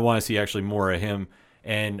this. And I want to see actually more of him.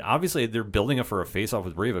 And obviously they're building up for a face-off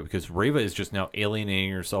with Reva, because Reva is just now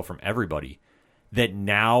alienating herself from everybody. That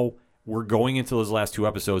now we're going into those last two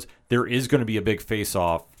episodes, there is going to be a big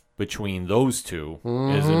face-off between those two,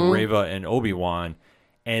 as in Reva and Obi-Wan.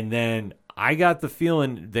 And then I got the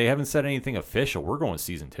feeling they haven't said anything official. We're going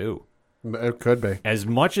season 2. It could be. As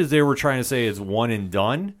much as they were trying to say it's one and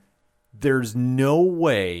done, there's no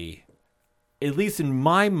way, at least in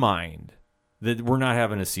my mind, that we're not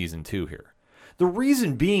having a season 2 here. The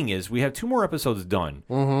reason being is we have 2 more episodes done.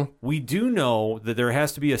 Mm-hmm. We do know that there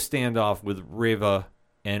has to be a standoff with Reva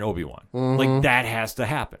and Obi-Wan. Like, that has to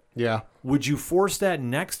happen. Yeah. Would you force that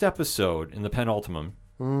next episode in the penultimate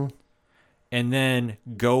and then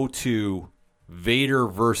go to Vader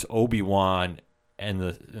versus Obi-Wan in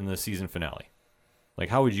the season finale? Like,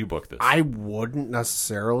 how would you book this? I wouldn't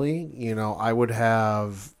necessarily. You know, I would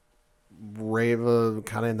have Reva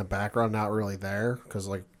kind of in the background, not really there, because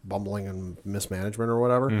like bumbling and mismanagement or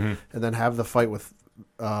whatever, and then have the fight with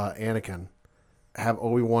Anakin. Have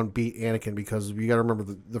Obi-Wan beat Anakin, because you got to remember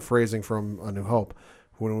the phrasing from A New Hope.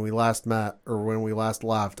 When we last met, or when we last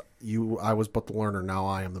left, I was but the learner, now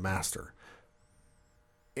I am the master.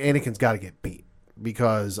 Anakin's got to get beat,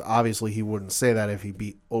 because obviously he wouldn't say that if he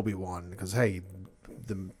beat Obi-Wan, because, hey,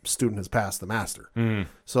 the student has passed the master.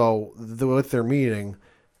 So with their meeting,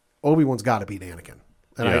 Obi-Wan's got to beat Anakin.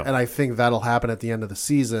 And I think that'll happen at the end of the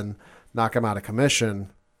season, knock him out of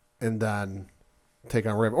commission, and then take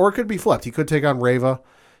on Reva. Or it could be flipped. He could take on Reva,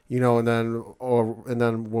 you know, and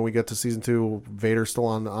then when we get to season 2, Vader's still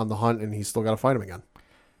on the hunt, and he's still got to fight him again.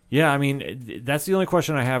 Yeah, I mean, that's the only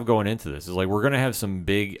question I have going into this. Is like, we're going to have some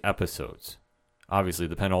big episodes. Obviously,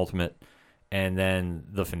 the penultimate and then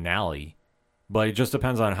the finale. But it just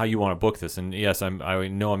depends on how you want to book this. And yes, I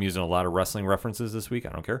know I'm using a lot of wrestling references this week. I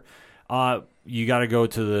don't care. You got to go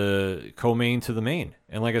to the co-main to the main.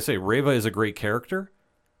 And like I say, Reva is a great character.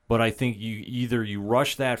 But I think you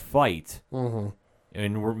rush that fight, and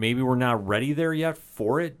maybe we're not ready there yet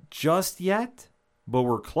for it just yet, but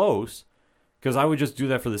we're close. Because I would just do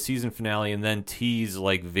that for the season finale and then tease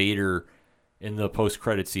like Vader in the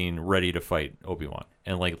post-credit scene ready to fight Obi-Wan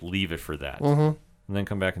and like leave it for that. And then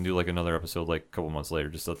come back and do like another episode like a couple months later,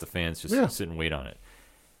 just let the fans just sit and wait on it.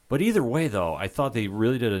 But either way, though, I thought they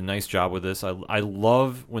really did a nice job with this. I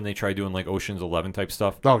love when they try doing like Ocean's 11 type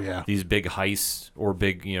stuff. Oh, yeah. These big heists or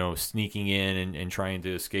big, sneaking in and trying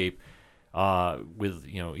to escape with,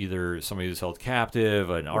 either somebody who's held captive,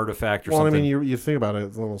 an artifact or something. Well, I mean, you think about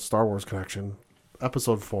it, the little Star Wars connection.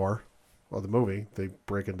 Episode 4 of the movie, they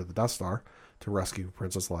break into the Death Star to rescue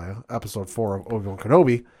Princess Leia. Episode 4 of Obi-Wan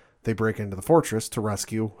Kenobi, they break into the fortress to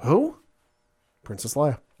rescue who? Princess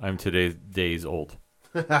Leia. I'm today's days old.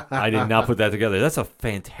 I did not put that together. That's a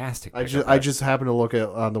fantastic. I just happened to look at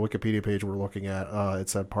on the Wikipedia page we're looking at. It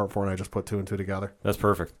said part 4, and I just put 2 and 2 together. That's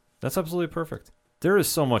perfect. That's absolutely perfect. There is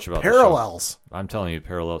so much about parallels. I'm telling you,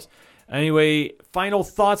 parallels. Anyway, final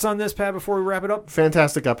thoughts on this, Pat, before we wrap it up?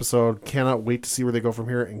 Fantastic episode. Cannot wait to see where they go from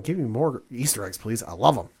here. And give me more Easter eggs, please. I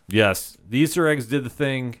love them. Yes, the Easter eggs did the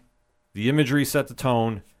thing. The imagery set the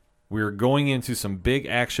tone. We're going into some big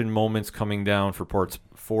action moments coming down for parts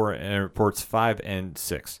 5 and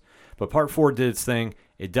 6. But part 4 did its thing.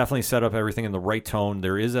 It definitely set up everything in the right tone.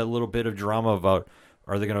 There is a little bit of drama about,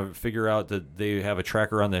 are they going to figure out that they have a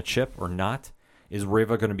tracker on that ship or not? Is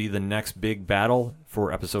Reva going to be the next big battle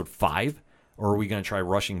for episode 5? Or are we going to try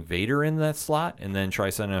rushing Vader in that slot and then try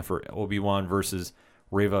sending up for Obi-Wan versus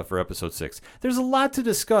Reva for episode 6? There's a lot to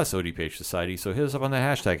discuss, ODPH Society, so hit us up on the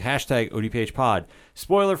hashtag ODPHpod.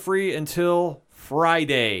 Spoiler free until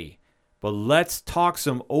Friday. But let's talk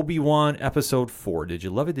some Obi-Wan Episode 4. Did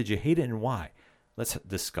you love it? Did you hate it? And why? Let's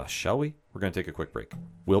discuss, shall we? We're going to take a quick break.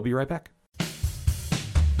 We'll be right back.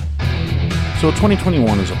 So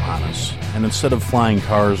 2021 is upon us, and instead of flying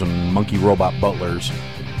cars and monkey robot butlers,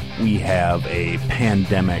 we have a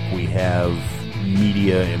pandemic. We have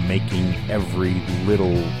media and making every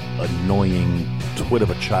little annoying twit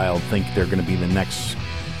of a child think they're going to be the next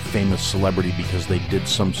famous celebrity because they did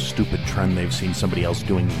some stupid trend they've seen somebody else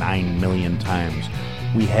doing 9 million times.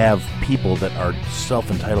 We have people that are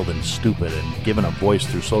self-entitled and stupid and given a voice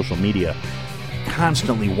through social media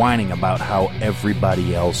constantly whining about how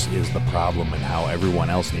everybody else is the problem and how everyone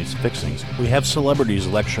else needs fixing. We have celebrities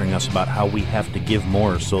lecturing us about how we have to give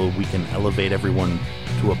more so we can elevate everyone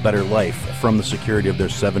to a better life from the security of their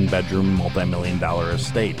 7-bedroom, multi-million-dollar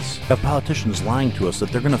estates. We have politicians lying to us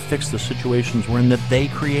that they're going to fix the situations we're in that they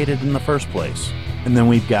created in the first place. And then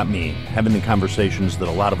we've got me having the conversations that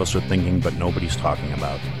a lot of us are thinking but nobody's talking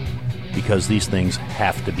about. Because these things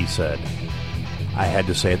have to be said. I had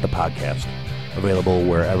to say it, the podcast. Available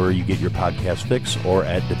wherever you get your podcast fix or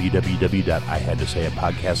at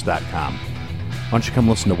www.ihadtosayitpodcast.com. Why don't you come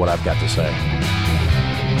listen to what I've got to say?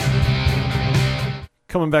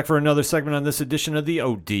 Coming back for another segment on this edition of the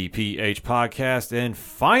ODPH podcast. And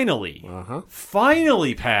finally,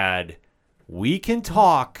 Pad, we can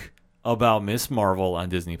talk about Ms. Marvel on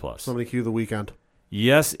Disney+. Somebody cue the weekend.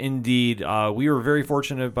 Yes, indeed. We were very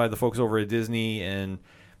fortunate by the folks over at Disney and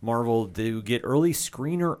Marvel to get early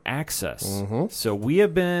screener access. So we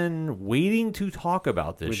have been waiting to talk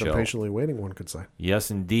about this show. We've been patiently waiting, one could say. Yes,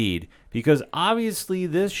 indeed. Because obviously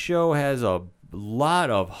this show has a lot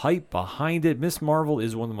of hype behind it. Ms. Marvel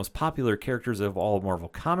is one of the most popular characters of all of Marvel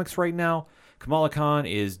Comics right now. Kamala Khan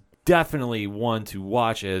is definitely one to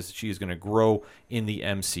watch as she is going to grow in the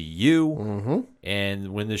MCU.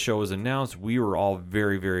 And when this show was announced, we were all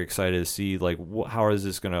very, very excited to see like how is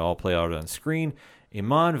this going to all play out on screen.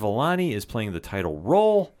 Iman Vellani is playing the title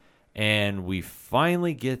role, and we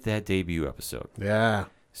finally get that debut episode. Yeah.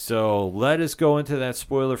 So let us go into that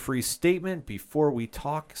spoiler-free statement before we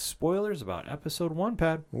talk spoilers about Episode 1,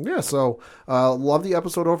 Pat. Yeah, so love the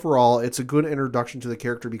episode overall. It's a good introduction to the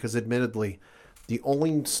character because admittedly, the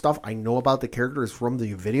only stuff I know about the character is from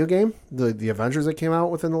the video game, the Avengers that came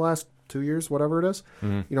out within the last 2 years, whatever it is.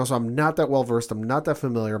 So I'm not that well-versed. I'm not that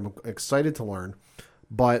familiar. I'm excited to learn.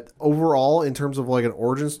 But overall, in terms of like an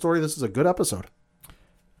origin story, this is a good episode.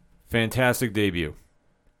 Fantastic debut.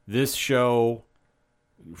 This show,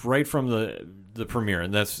 right from the premiere,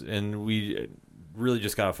 and we really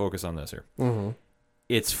just got to focus on this here.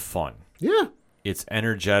 It's fun. Yeah. It's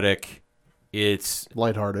energetic. It's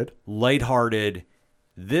lighthearted.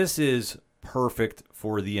 This is perfect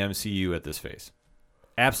for the MCU at this phase.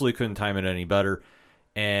 Absolutely couldn't time it any better.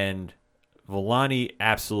 And Vellani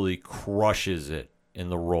absolutely crushes it in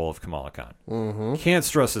the role of Kamala Khan. Can't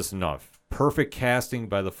stress this enough. Perfect casting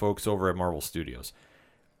by the folks over at Marvel Studios.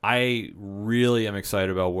 I really am excited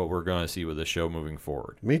about what we're going to see with the show moving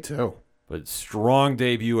forward. Me too. But strong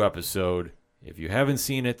debut episode. If you haven't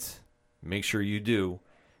seen it, make sure you do.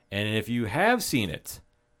 And if you have seen it,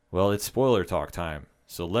 well, it's spoiler talk time.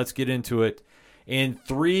 So let's get into it. In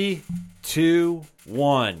 3, 2,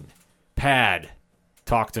 1. Pad.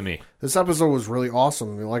 Talk to me. This episode was really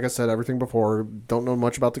awesome. Like I said, everything before. Don't know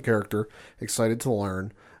much about the character. Excited to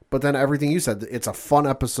learn. But then everything you said, it's a fun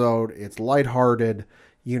episode. It's lighthearted.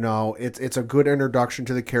 It's a good introduction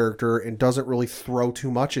to the character and doesn't really throw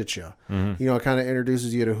too much at you. It kind of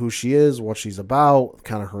introduces you to who she is, what she's about,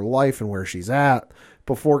 kind of her life and where she's at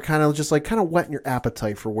before kind of whetting your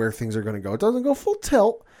appetite for where things are going to go. It doesn't go full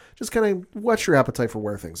tilt. Just kind of whets your appetite for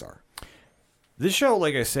where things are. This show,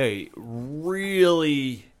 like I say,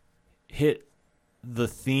 really hit the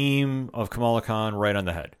theme of Kamala Khan right on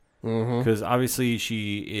the head. Because obviously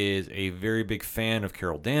she is a very big fan of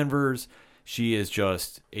Carol Danvers. She is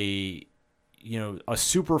just a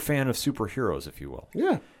super fan of superheroes, if you will.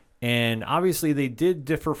 Yeah. And obviously they did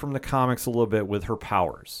differ from the comics a little bit with her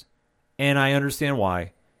powers. And I understand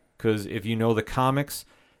why. Because if you know the comics,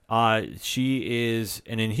 she is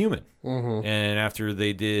an Inhuman. And after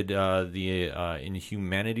they did the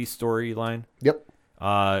Inhumanity storyline,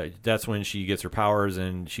 that's when she gets her powers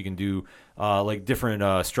and she can do like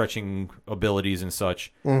different stretching abilities and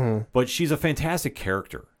such. But she's a fantastic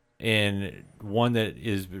character and one that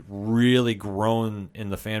is really grown in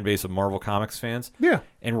the fan base of Marvel Comics fans. Yeah.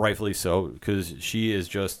 And rightfully so, because she is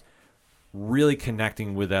just really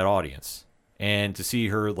connecting with that audience. And to see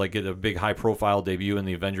her like get a big high-profile debut in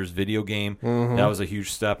the Avengers video game, that was a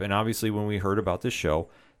huge step. And obviously when we heard about this show,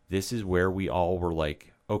 this is where we all were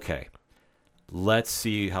like, okay, let's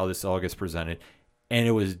see how this all gets presented. and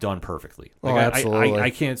it was done perfectly. Oh, absolutely. I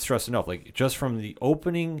can't stress enough. Like, just from the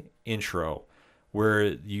opening intro, where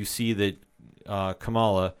you see that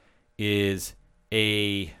Kamala is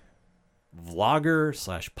a vlogger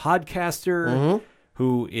 / podcaster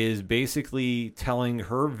who is basically telling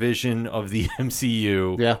her vision of the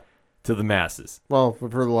MCU to the masses. Well, for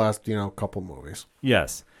the last, couple movies.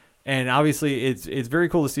 Yes. And obviously it's very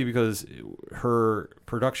cool to see because her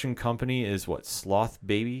production company is what, Sloth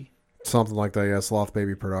Baby? Something like that, yeah. Sloth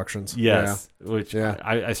Baby Productions. Yes. Yeah. Which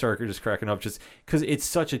I started just cracking up just because it's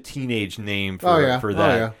such a teenage name for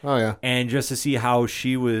that. Oh, yeah. And just to see how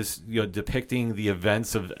she was depicting the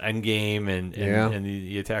events of Endgame and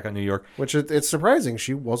the attack on New York. Which it's surprising.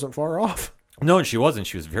 She wasn't far off. No, and she wasn't.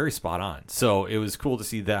 She was very spot on. So it was cool to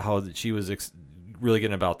see that how she was really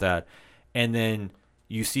getting about that. And then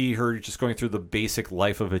you see her just going through the basic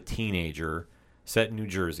life of a teenager set in New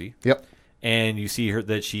Jersey. Yep. And you see her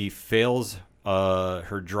that she fails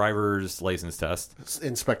her driver's license test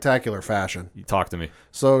in spectacular fashion. You talk to me.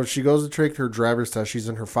 So she goes to take her driver's test. She's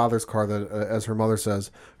in her father's car that, as her mother says,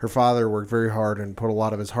 her father worked very hard and put a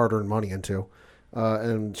lot of his hard-earned money into.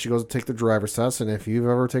 And she goes to take the driver's test. And if you've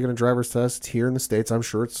ever taken a driver's test here in the States, I'm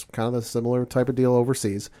sure it's kind of a similar type of deal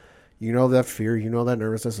overseas. You know that fear, you know that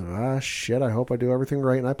nervousness of, shit, I hope I do everything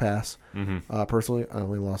right and I pass. Mm-hmm. Personally, I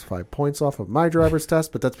only lost 5 points off of my driver's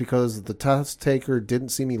test, but that's because the test taker didn't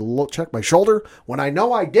see me check my shoulder when I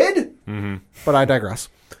know I did. Mm-hmm. But I digress.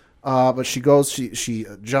 But she goes, she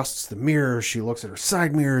adjusts the mirror, she looks at her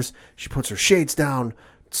side mirrors, she puts her shades down,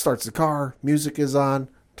 starts the car, music is on,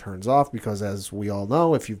 turns off, because as we all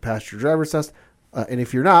know, if you've passed your driver's test, and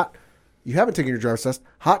if you're not, you haven't taken your driver's test,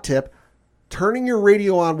 hot tip, turning your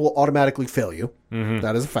radio on will automatically fail you. Mm-hmm.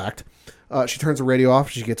 That is a fact. She turns the radio off.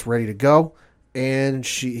 She gets ready to go. And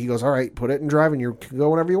he goes, all right, put it in drive and you can go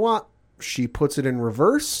whenever you want. She puts it in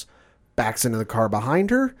reverse, backs into the car behind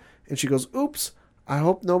her. And she goes, oops, I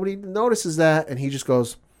hope nobody notices that. And he just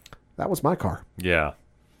goes, that was my car. Yeah.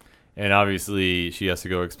 And obviously she has to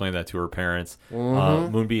go explain that to her parents.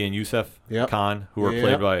 Mm-hmm. Moonbi and Yusuf Khan, who are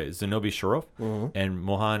played by Zenobi Sharaf and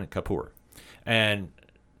Mohan Kapoor. And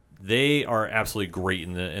they are absolutely great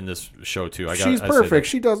in this show too. She's perfect.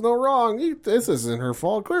 She does no wrong. This isn't her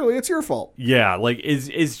fault. Clearly, it's your fault. Yeah, like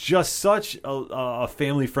it's just such a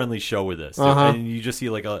family friendly show with this, and you just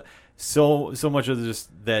see like so much of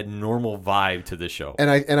just that normal vibe to this show.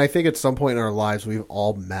 And I think at some point in our lives we've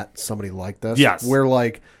all met somebody like this. Yes, where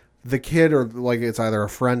like the kid or like it's either a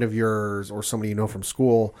friend of yours or somebody you know from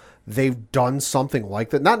school. They've done something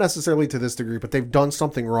like that. Not necessarily to this degree, but they've done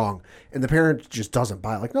something wrong. And the parent just doesn't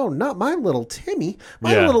buy it. Like, no, not my little Timmy.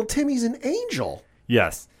 My little Timmy's an angel.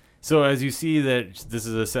 Yes. So as you see that this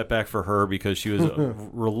is a setback for her because she was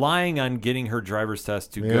relying on getting her driver's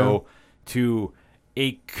test to go to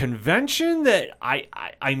a convention that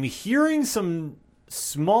I'm hearing some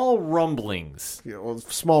small rumblings.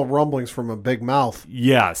 Small rumblings from a big mouth.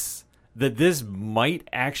 Yes. That this might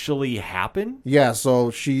actually happen? Yeah,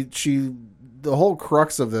 so the whole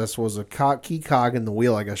crux of this was a key cog in the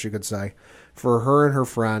wheel, I guess you could say, for her and her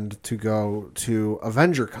friend to go to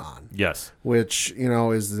AvengerCon. Yes. Which,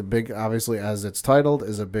 is the big, obviously, as it's titled,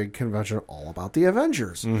 is a big convention all about the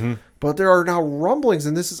Avengers. Mm-hmm. But there are now rumblings,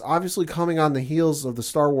 and this is obviously coming on the heels of the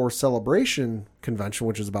Star Wars Celebration convention,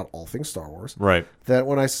 which is about all things Star Wars. Right. That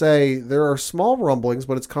when I say there are small rumblings,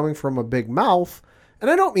 but it's coming from a big mouth. And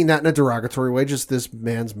I don't mean that in a derogatory way, just this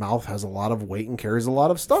man's mouth has a lot of weight and carries a lot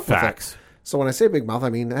of stuff Facts. with it. So when I say big mouth, I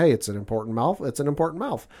mean, hey, it's an important mouth. It's an important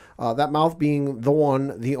mouth. That mouth being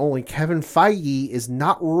the only Kevin Feige is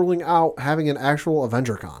not ruling out having an actual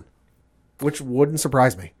AvengerCon, which wouldn't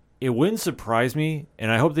surprise me. It wouldn't surprise me,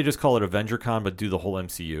 and I hope they just call it AvengerCon, but do the whole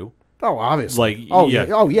MCU. Oh, obviously. Yeah,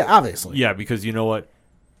 obviously. Yeah, because you know what?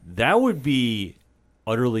 That would be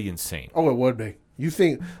utterly insane. Oh, it would be. You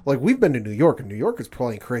think, like, we've been to New York, and New York is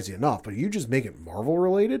probably crazy enough, but you just make it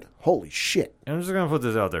Marvel-related? Holy shit. And I'm just going to put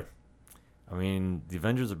this out there. I mean, the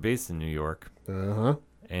Avengers are based in New York. Uh-huh.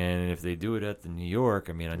 And if they do it at the New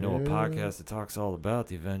York, I mean, I know a podcast that talks all about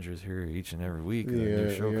the Avengers here each and every week. A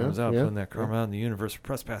new show comes out, putting that crap out in the universe for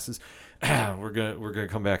press passes. We're gonna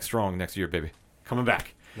come back strong next year, baby. Coming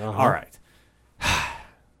back. Uh-huh. All right.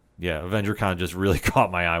 Yeah, AvengerCon just really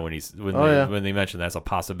caught my eye when they mentioned that's a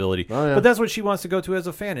possibility. Oh, yeah. But that's what she wants to go to as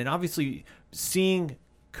a fan. And obviously, seeing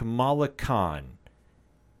Kamala Khan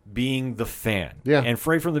being the fan. Yeah. And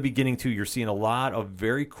right from the beginning, too, you're seeing a lot of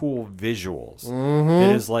very cool visuals. Mm-hmm.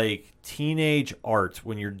 That is like teenage art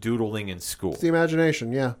when you're doodling in school. It's the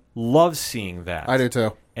imagination, yeah. Love seeing that. I do,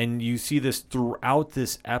 too. And you see this throughout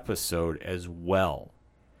this episode as well.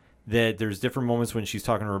 That there's different moments when she's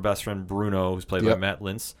talking to her best friend Bruno, who's played by Matt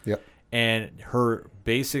Lintz. Yep. and her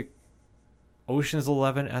basic Ocean's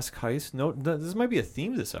 11-esque heist. No, this might be a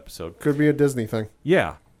theme this episode. Could be a Disney thing.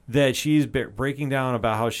 Yeah, that she's breaking down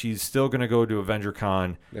about how she's still going to go to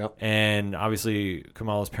AvengerCon. Yep. And obviously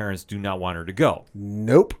Kamala's parents do not want her to go.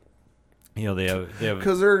 Nope. They have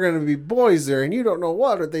because there are going to be boys there, and you don't know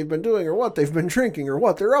what they've been doing or what they've been drinking or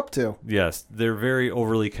what they're up to. Yes, they're very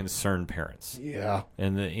overly concerned parents. Yeah,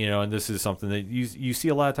 and and this is something that you see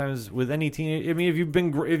a lot of times with any teenage. I mean, if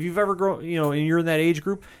you've ever grown, and you're in that age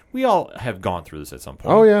group, we all have gone through this at some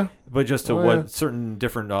point. Oh yeah, but just to certain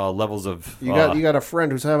different levels of you got a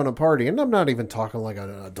friend who's having a party, and I'm not even talking like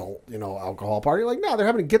an adult, alcohol party. Like, no, they're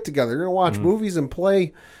having a get together. They're gonna watch movies and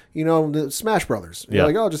play. The Smash Brothers. You're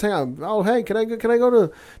like, oh, just hang on. Oh, hey, can I go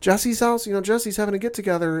to Jesse's house? Jesse's having a get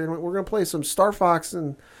together, and we're gonna play some Star Fox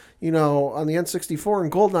and on the N64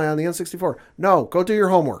 and GoldenEye on the N64. No, go do your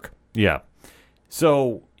homework. Yeah.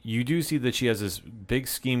 So you do see that she has this big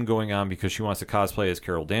scheme going on because she wants to cosplay as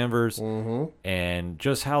Carol Danvers, and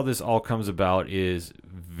just how this all comes about is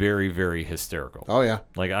very, very hysterical. Oh yeah,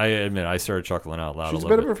 like I admit, I started chuckling out loud. She's a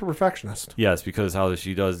bit of a perfectionist. Yes, because how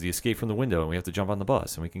she does the escape from the window, and we have to jump on the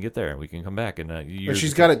bus, and we can get there, and we can come back, and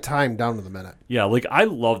she's got it timed down to the minute. Yeah, like I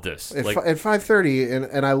love this. At 5:30,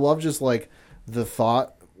 and I love just like the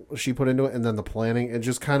thought she put into it, and then the planning, and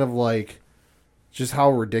just kind of like just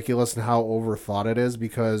how ridiculous and how overthought it is,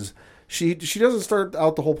 because she doesn't start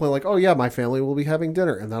out the whole plan like, oh yeah, my family will be having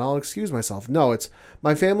dinner and then I'll excuse myself. No, it's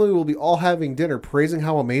my family will be all having dinner, praising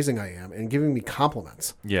how amazing I am and giving me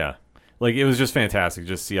compliments. Yeah. Like, it was just fantastic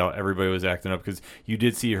just to see how everybody was acting up, because you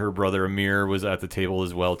did see her brother Amir was at the table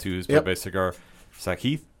as well too, played by Sagar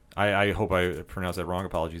Sakith. I hope I pronounced that wrong.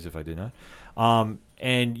 Apologies if I did not.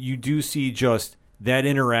 And you do see just that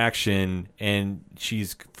interaction, and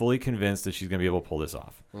she's fully convinced that she's going to be able to pull this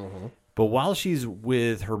off. Mm-hmm. But while she's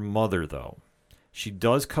with her mother, though, she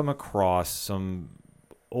does come across some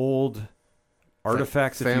old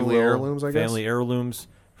artifacts, family heirlooms, I guess. Family heirlooms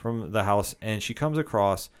from the house, and she comes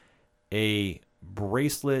across a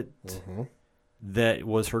bracelet that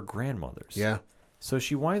was her grandmother's. Yeah. So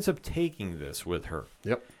she winds up taking this with her.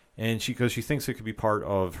 Yep. And because she thinks it could be part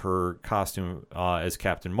of her costume as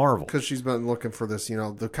Captain Marvel. Because she's been looking for this,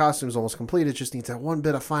 the costume's almost complete. It just needs that one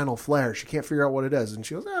bit of final flair. She can't figure out what it is. And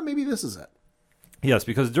she goes, maybe this is it. Yes,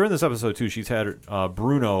 because during this episode, too, she's had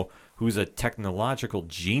Bruno, who's a technological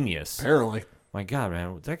genius. Apparently. My God,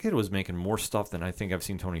 man, that kid was making more stuff than I think I've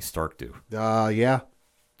seen Tony Stark do. Yeah.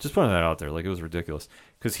 Just putting that out there. Like, it was ridiculous.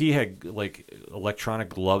 Because he had, like, electronic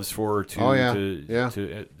gloves for her,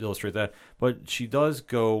 to illustrate that. But she does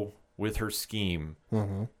go with her scheme,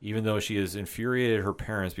 even though she has infuriated her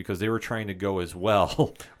parents because they were trying to go as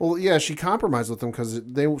well. Well, yeah, she compromised with them because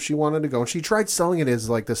she wanted to go. And she tried selling it as,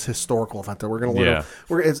 like, this historical event that we're going to learn.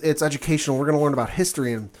 It's educational. We're going to learn about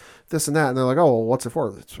history and this and that. And they're like, oh, well, what's it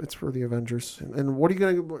for? It's for the Avengers. And what are you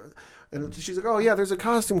going to... And she's like, oh, yeah, there's a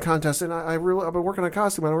costume contest, and I've been working on a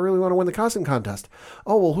costume, and I really want to win the costume contest.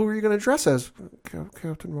 Oh, well, who are you going to dress as?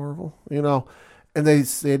 Captain Marvel, And they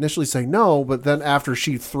initially say no, but then after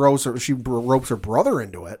she ropes her brother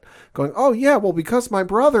into it, going, oh, yeah, well, because my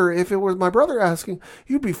brother, if it was my brother asking,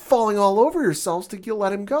 you'd be falling all over yourselves to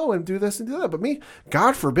let him go and do this and do that. But me,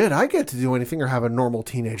 God forbid, I get to do anything or have a normal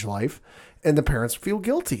teenage life. And the parents feel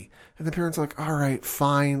guilty. And the parents are like, all right,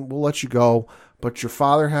 fine, we'll let you go. But your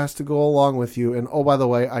father has to go along with you. And, oh, by the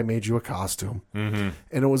way, I made you a costume. Mm-hmm.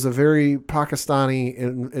 And it was a very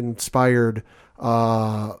Pakistani-inspired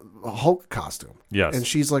Hulk costume. Yes. And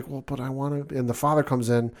she's like, well, but I want to... And the father comes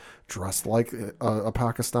in dressed like a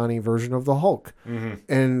Pakistani version of the Hulk.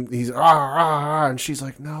 Mm-hmm. And he's... And she's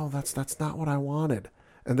like, no, that's not what I wanted.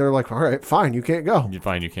 And they're like, all right, fine, you can't go.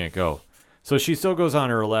 Fine, you can't go. So she still goes on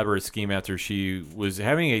her elaborate scheme after she was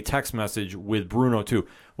having a text message with Bruno, too.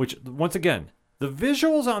 Which, once again... The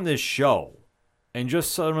visuals on this show and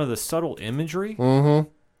just some of the subtle imagery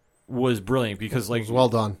was brilliant because, like, it was well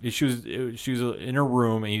done. She was in her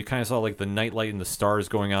room and you kind of saw like the nightlight and the stars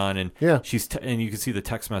going on, and and you could see the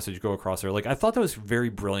text message go across there. Like, I thought that was very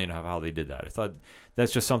brilliant of how they did that. I thought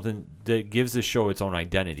that's just something that gives the show its own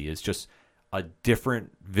identity. It's just a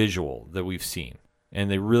different visual that we've seen, and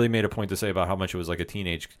they really made a point to say about how much it was like a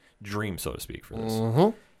teenage dream, so to speak, for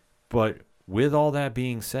this. But with all that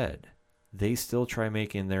being said, they still try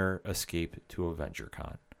making their escape to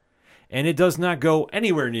AvengerCon. And it does not go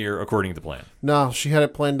anywhere near according to plan. No, she had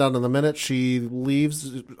it planned down to the minute. She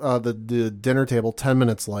leaves the dinner table 10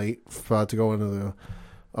 minutes late to go into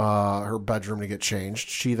her bedroom to get changed.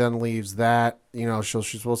 She then leaves that.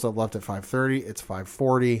 She's supposed to have left at 5:30. It's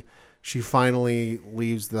 5:40. she finally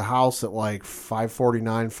leaves the house at like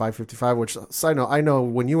 5:49, 5:55, which, side note, I know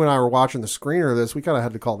when you and I were watching the screener of this, we kind of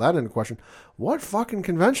had to call that into question. What fucking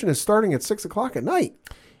convention is starting at 6 o'clock at night?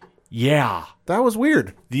 Yeah. That was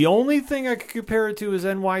weird. The only thing I could compare it to is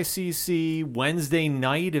NYCC Wednesday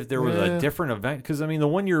night if there was a different event. Because, I mean, the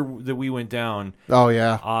one year that we went down, oh,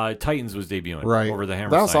 yeah, Titans was debuting over the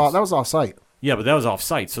Hammer that Signs. That was off-site. Yeah, but that was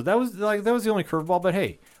off-site. So that was the only curveball. But,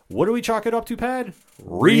 hey, what do we chalk it up to, Pad?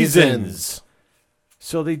 Reasons.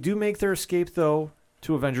 So they do make their escape, though,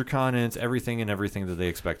 to AvengerCon, and it's everything that they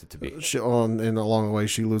expect it to be. And along the way,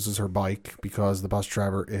 she loses her bike because the bus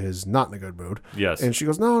driver is not in a good mood. Yes. And she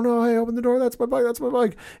goes, no, hey, open the door. That's my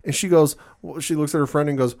bike. And she looks at her friend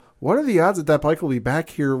and goes, what are the odds that bike will be back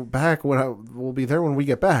when we'll be there when we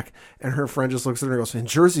get back? And her friend just looks at her and goes, in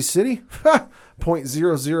Jersey City?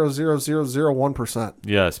 0.00001%.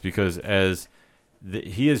 Yes, because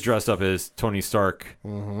he is dressed up as Tony Stark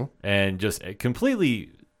and just completely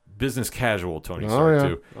business casual Tony Stark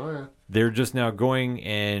too. Oh yeah. They're just now going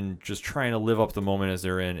and just trying to live up the moment as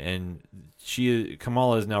they're in, and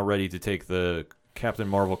Kamala is now ready to take the Captain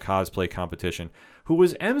Marvel cosplay competition, who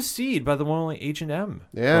was emceed by the one only H&M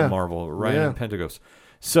from Marvel, Ryan Pentagos.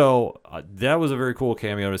 So that was a very cool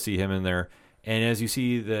cameo to see him in there. And as you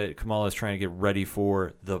see that Kamala is trying to get ready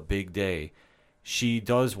for the big day, she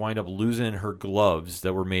does wind up losing her gloves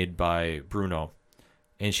that were made by Bruno,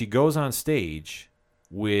 and she goes on stage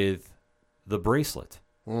with the bracelet.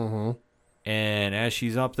 Mm-hmm. And as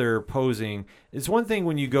she's up there posing, it's one thing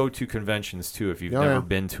when you go to conventions too, if you've never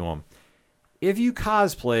been to them. If you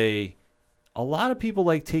cosplay, a lot of people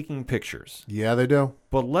like taking pictures. Yeah, they do.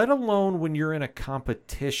 But let alone when you're in a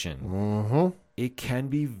competition, it can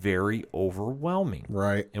be very overwhelming.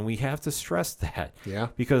 Right. And we have to stress that. Yeah.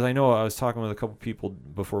 Because I know I was talking with a couple people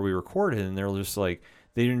before we recorded, and they're just like,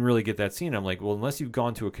 they didn't really get that scene. I'm like, well, unless you've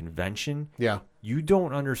gone to a convention, you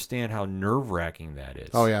don't understand how nerve-wracking that is.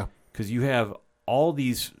 Oh, yeah. Because you have all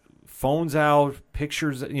these phones out,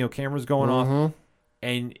 pictures, cameras going off,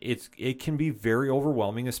 and it can be very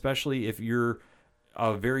overwhelming, especially if you're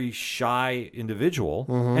a very shy individual.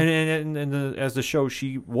 And as the show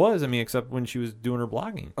she was, except when she was doing her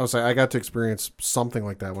blogging. I was like, I got to experience something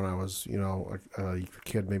like that when I was, a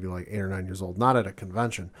kid, maybe like 8 or 9 years old, not at a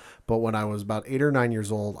convention, but when I was about 8 or 9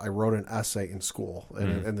 years old, I wrote an essay in school,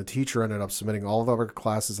 and the teacher ended up submitting all of our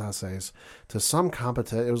classes' essays to some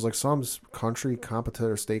competition. It was like some country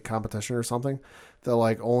competition or state competition or something that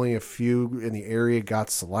like only a few in the area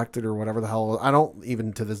got selected or whatever the hell it was. I don't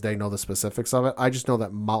even to this day know the specifics of it. I just know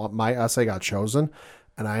that my essay got chosen,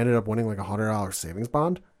 and I ended up winning like $100 savings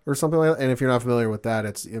bond or something like that. And if you're not familiar with that,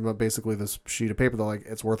 it's basically this sheet of paper that like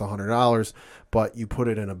it's worth $100, but you put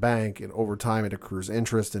it in a bank, and over time it accrues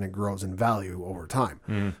interest and it grows in value over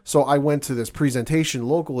time. So I went to this presentation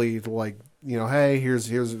locally to like, hey, here's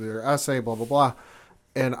their essay, blah blah blah.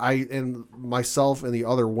 And myself and the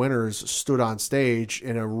other winners stood on stage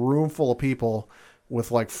in a room full of people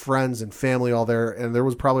with like friends and family all there. And there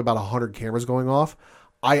was probably about 100 cameras going off.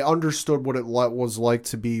 I understood what it was like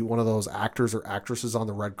to be one of those actors or actresses on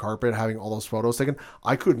the red carpet having all those photos taken.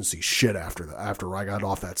 I couldn't see shit after I got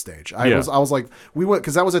off that stage. I was like, we went,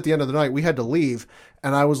 because that was at the end of the night. We had to leave.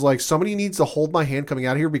 And I was like, somebody needs to hold my hand coming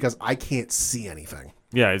out of here because I can't see anything.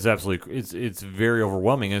 Yeah, it's absolutely, it's very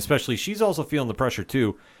overwhelming. And especially, she's also feeling the pressure,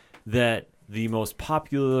 too, that the most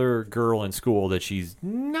popular girl in school that she's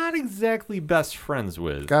not exactly best friends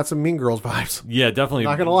with. Got some Mean Girls vibes. Yeah, definitely.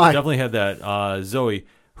 Not going to lie. Definitely had that. Zoe,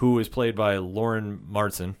 who is played by Lauren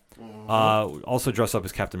Martson, also dressed up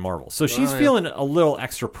as Captain Marvel. So she's feeling a little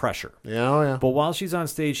extra pressure. Yeah. But while she's on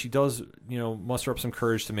stage, she does, muster up some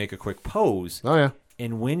courage to make a quick pose. Oh, yeah.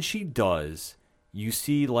 And when she does, you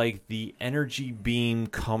see like the energy beam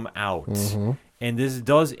come out. And this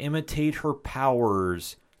does imitate her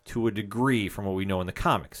powers to a degree from what we know in the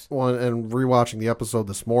comics. Well, and rewatching the episode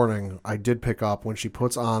this morning, I did pick up when she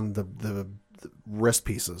puts on the wrist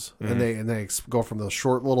pieces, and they go from those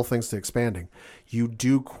short little things to expanding. You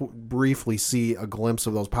do briefly see a glimpse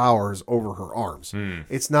of those powers over her arms.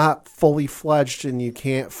 It's not fully fledged, and you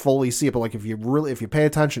can't fully see it. But like if you pay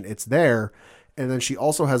attention, it's there. And then she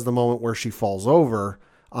also has the moment where she falls over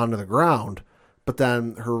onto the ground. But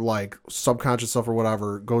then her like subconscious stuff or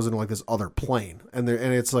whatever goes into like this other plane, and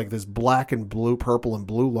it's like this black and blue, purple and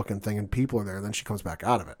blue looking thing, and people are there, and then she comes back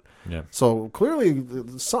out of it. Yeah. So clearly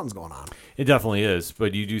something's going on. It definitely is,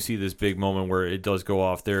 but you do see this big moment where it does go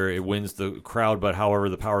off there. It wins the crowd, but however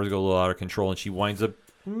the powers go a little out of control, and she winds up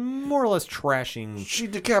more or less trashing. She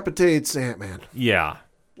decapitates Ant-Man. Yeah.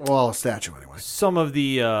 Well, a statue anyway. Some of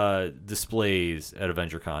the displays at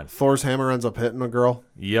AvengerCon. Thor's hammer ends up hitting a girl.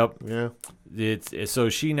 Yep. Yeah. So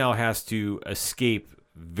she now has to escape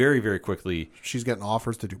very, very quickly. She's getting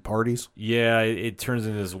offers to do parties. Yeah, it turns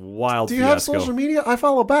into this wild Do you fiasco. have social media? I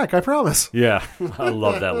follow back, I promise. Yeah, I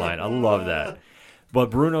love that line. I love that.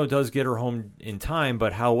 But Bruno does get her home in time,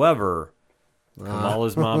 but however,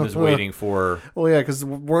 Kamala's mom is waiting for her. Well, yeah, because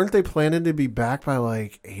weren't they planning to be back by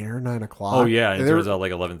like 8 or 9 o'clock? Oh, yeah, and it turns out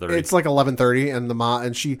like 11:30. It's like 11:30, and the mom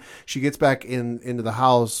and she gets back into the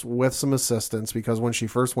house with some assistance because when she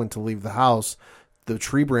first went to leave the house, the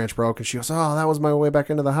tree branch broke, and she goes, "Oh, that was my way back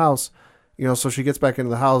into the house." So she gets back into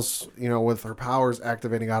the house, with her powers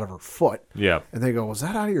activating out of her foot. Yeah. And they go, "Was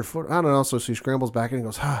that out of your foot?" I don't know. So she scrambles back in and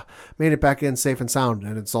goes, made it back in safe and sound.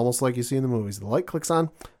 And it's almost like you see in the movies. The light clicks on.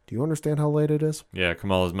 Do you understand how late it is? Yeah,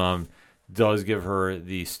 Kamala's mom does give her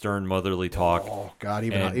the stern motherly talk. Oh, God,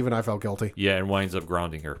 even I felt guilty. Yeah, and winds up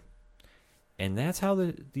grounding her. And that's how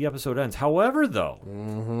the episode ends. However,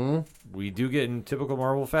 though, we do get in typical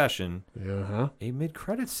Marvel fashion a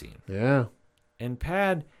mid-credit scene. Yeah. And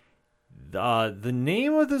Pad, the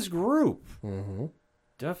name of this group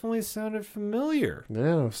definitely sounded familiar.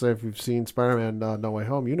 Yeah, so if you've seen Spider-Man No Way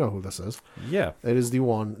Home, you know who this is. Yeah. It is the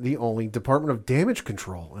only Department of Damage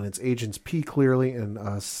Control, and its agents P. Clearly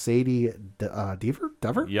and Sadie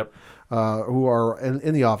Dever? Yep. Who are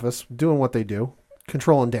in the office doing what they do,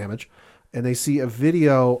 controlling damage. And they see a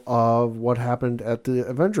video of what happened at the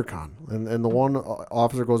AvengerCon. And the one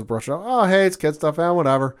officer goes to brush it off. "Oh, hey, it's kid stuff, and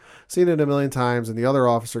whatever. Seen it a million times." And the other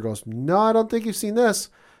officer goes, "No, I don't think you've seen this."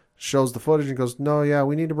 Shows the footage and goes, "No, yeah,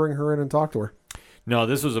 we need to bring her in and talk to her." No,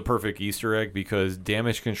 this was a perfect Easter egg because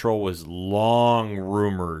Damage Control was long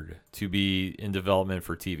rumored to be in development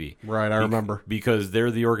for TV. Right, I remember. Because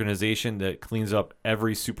they're the organization that cleans up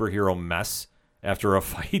every superhero mess after a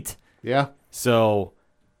fight. Yeah. So,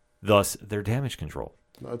 thus, they're Damage Control.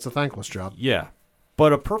 It's a thankless job. Yeah.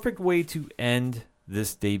 But a perfect way to end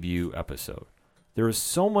this debut episode. There is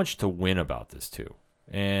so much to win about this, too.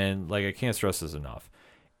 And, I can't stress this enough.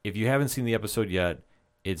 If you haven't seen the episode yet,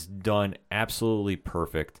 it's done absolutely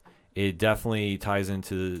perfect. It definitely ties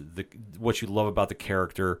into what you love about the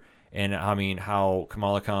character, and how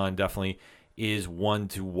Kamala Khan definitely is one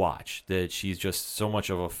to watch. That she's just so much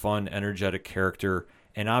of a fun, energetic character,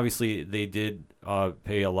 and obviously they did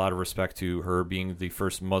pay a lot of respect to her being the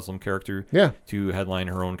first Muslim character to headline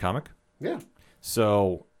her own comic. Yeah.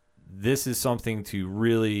 So this is something to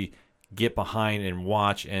really get behind and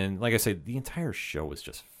watch, and like I said, the entire show was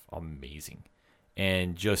just amazing.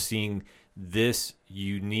 And just seeing this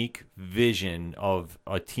unique vision of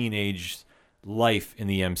a teenage life in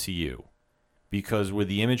the MCU. Because with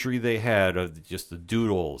the imagery they had of just the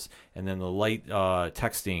doodles and then the light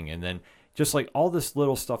texting and then just all this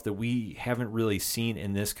little stuff that we haven't really seen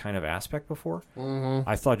in this kind of aspect before,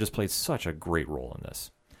 I thought just played such a great role in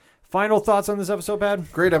this. Final thoughts on this episode,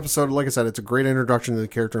 Pad? Great episode. Like I said, it's a great introduction to the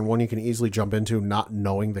character and one you can easily jump into not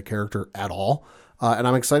knowing the character at all. And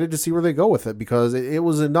I'm excited to see where they go with it because it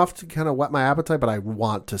was enough to kind of whet my appetite, but I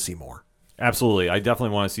want to see more. Absolutely. I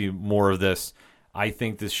definitely want to see more of this. I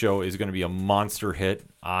think this show is going to be a monster hit.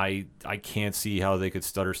 I can't see how they could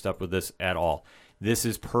stutter step with this at all. This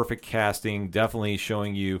is perfect casting, definitely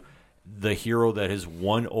showing you the hero that has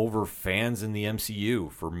won over fans in the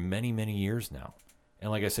MCU for many, many years now.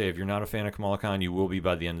 And like I say, if you're not a fan of Kamala Khan, you will be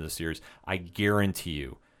by the end of the series. I guarantee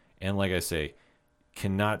you. And like I say,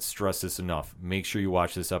 cannot stress this enough. Make sure you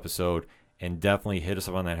watch this episode and definitely hit us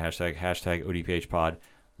up on that hashtag ODPHpod.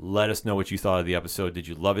 Let us know what you thought of the episode. Did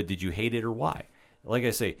you love it? Did you hate it? Or why? Like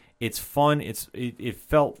I say, it's fun. It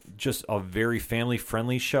felt just a very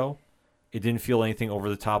family-friendly show. It didn't feel anything over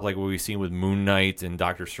the top like what we've seen with Moon Knight and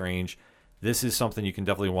Doctor Strange. This is something you can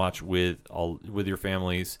definitely watch with your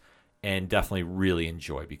families and definitely really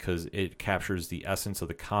enjoy because it captures the essence of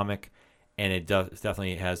the comic and it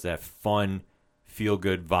definitely has that fun,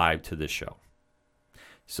 feel-good vibe to this show.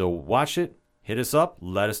 So watch it, hit us up,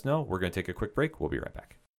 let us know. We're going to take a quick break. We'll be right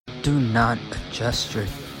back. Do not adjust your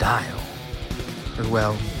dial, or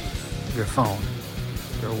well, your phone,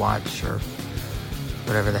 your watch, or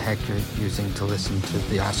whatever the heck you're using to listen to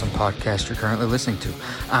the awesome podcast you're currently listening to.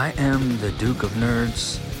 I am the Duke of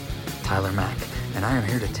Nerds, Tyler Mack, and I am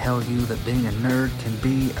here to tell you that being a nerd can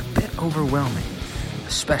be a bit overwhelming,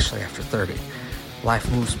 especially after 30.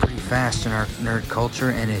 Life moves pretty fast in our nerd culture,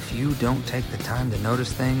 and if you don't take the time to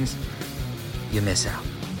notice things, you miss out.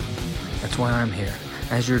 That's why I'm here.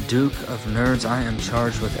 As your Duke of Nerds, I am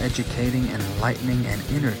charged with educating, enlightening, and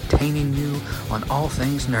entertaining you on all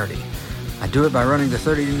things nerdy. I do it by running the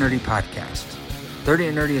 30 to Nerdy podcast. 30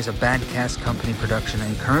 and Nerdy is a Bad Cast Company production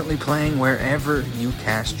and currently playing wherever you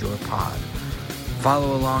cast your pod.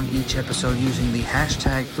 Follow along each episode using the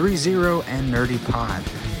hashtag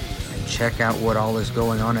 30andNerdyPod. And check out what all is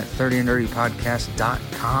going on at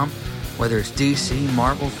 30andNerdyPodcast.com. Whether it's DC,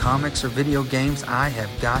 Marvel, comics, or video games, I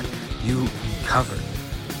have got you covered.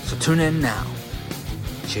 So tune in now.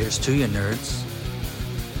 Cheers to you, nerds.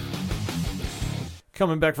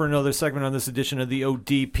 Coming back for another segment on this edition of the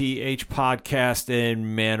ODPH podcast,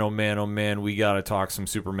 and man, oh man, we got to talk some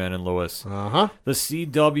Superman and Lois. Uh-huh. The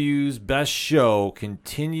CW's best show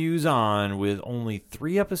continues on with only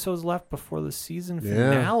 3 episodes left before the season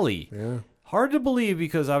finale. Yeah. Hard to believe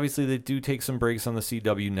because obviously they do take some breaks on the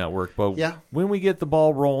CW network, but yeah, when we get the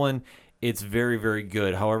ball rolling, it's very, very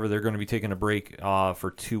good. However, they're going to be taking a break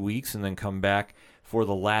for 2 weeks and then come back for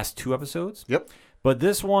the last 2 episodes. Yep. But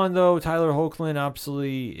this one, though, Tyler Hoechlin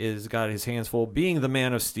absolutely is got his hands full, being the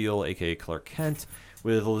Man of Steel, a.k.a. Clark Kent,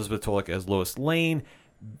 with Elizabeth Tulloch as Lois Lane,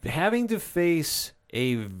 having to face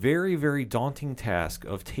a very, very daunting task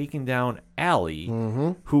of taking down Allie,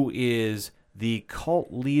 who is the cult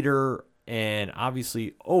leader and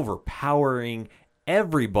obviously overpowering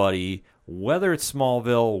everybody, whether it's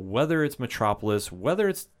Smallville, whether it's Metropolis, whether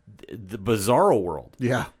it's the Bizarro world.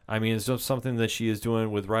 Yeah. I mean, it's just something that she is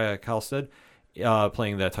doing with Raya Kalstead.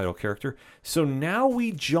 Playing that title character. So now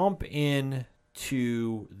we jump in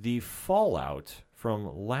to the fallout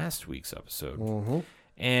from last week's episode.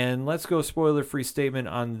 And let's go spoiler-free statement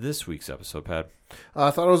on this week's episode, Pat.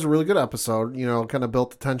 I thought it was a really good episode. You know, kind of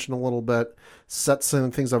built the tension a little bit, set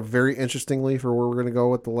some things up very interestingly for where we're going to go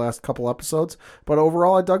with the last couple episodes. But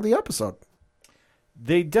overall, I dug the episode.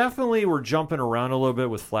 They definitely were jumping around a little bit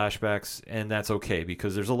with flashbacks, and that's okay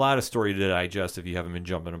because there's a lot of story to digest if you haven't been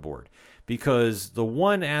jumping aboard. Because the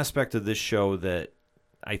one aspect of this show that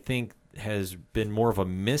I think has been more of a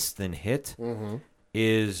miss than hit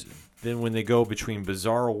is then when they go between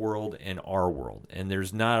Bizarro World and our world. And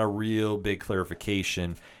there's not a real big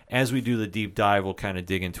clarification. As we do the deep dive, we'll kind of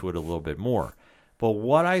dig into it a little bit more. But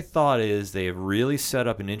what I thought is they have really set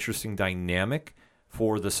up an interesting dynamic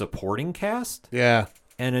for the supporting cast. Yeah.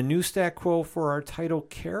 And a new stat quo for our title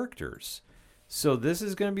characters. So this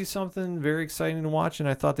is going to be something very exciting to watch, and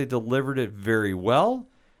I thought they delivered it very well.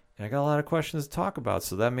 And I got a lot of questions to talk about,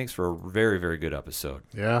 so that makes for a very, very good episode.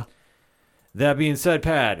 Yeah. That being said,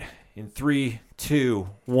 Pat, in 3, 2,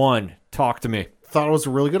 1, talk to me. Thought it was a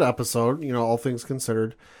really good episode, you know, all things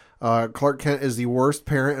considered. Clark Kent is the worst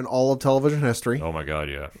parent in all of television history. Oh, my God,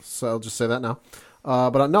 yeah. So I'll just say that now.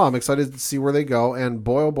 But no, I'm excited to see where they go, and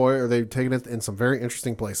boy, oh boy, are they taking it in some very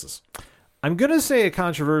interesting places. I'm going to say a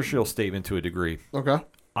controversial statement to a degree. Okay.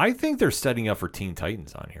 I think they're setting up for Teen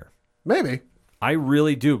Titans on here. Maybe. I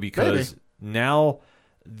really do, because now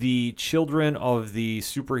the children of the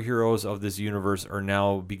superheroes of this universe are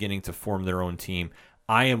now beginning to form their own team.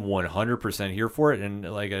 I am 100% here for it,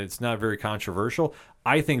 and like it's not very controversial.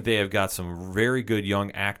 I think they have got some very good young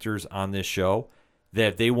actors on this show that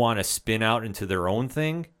if they want to spin out into their own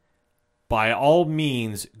thing, by all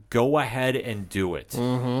means, go ahead and do it.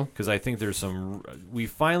 Because I think there's we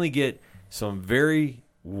finally get some very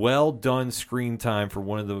well done screen time for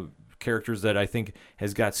one of the characters that I think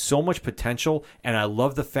has got so much potential. And I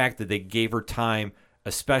love the fact that they gave her time,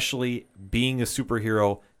 especially being a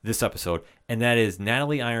superhero this episode. And that is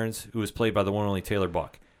Natalie Irons, who was played by the one and only Taylor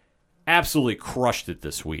Buck. Absolutely crushed it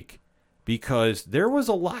this week. Because there was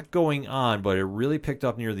a lot going on, but it really picked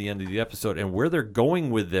up near the end of the episode. And where they're going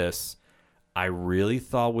with this, I really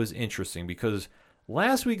thought was interesting because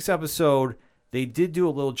last week's episode, they did do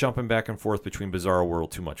a little jumping back and forth between Bizarro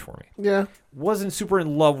World too much for me. Yeah. Wasn't super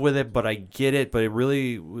in love with it, but I get it. But it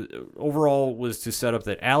really, overall, was to set up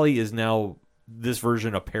that Allie is now this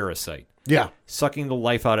version of Parasite. Yeah. Sucking the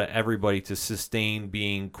life out of everybody to sustain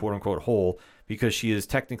being quote-unquote whole because she is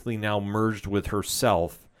technically now merged with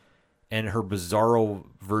herself and her Bizarro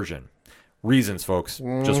version. Reasons, folks.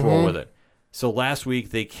 Just roll with it. So last week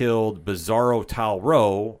they killed Bizarro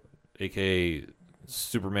Tal-Rho, a.k.a.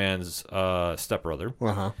 Superman's stepbrother.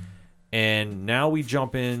 And now we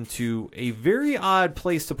jump into a very odd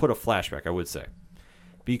place to put a flashback, I would say.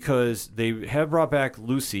 Because they have brought back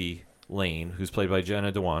Lucy Lane, who's played by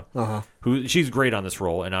Jenna Dewan. Who she's great on this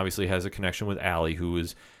role and obviously has a connection with Allie, who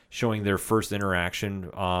is showing their first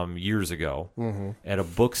interaction years ago at a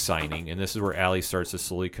book signing. And this is where Allie starts to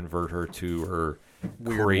slowly convert her to her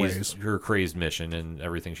crazed mission and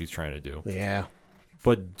everything she's trying to do. Yeah.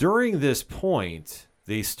 But during this point,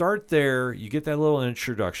 they start there, you get that little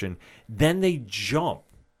introduction, then they jump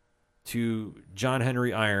to John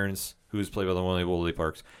Henry Irons, who is played by the one of Woolley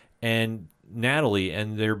Parks, and Natalie,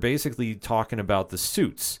 and they're basically talking about the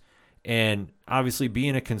suits. And obviously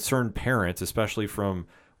being a concerned parent, especially from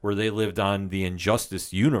where they lived on the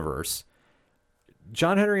Injustice universe,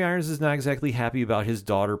 John Henry Irons is not exactly happy about his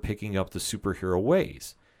daughter picking up the superhero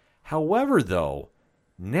ways. However, though,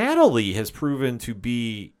 Natalie has proven to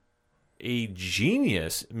be a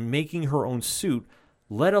genius making her own suit,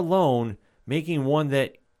 let alone making one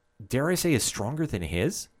that, dare I say, is stronger than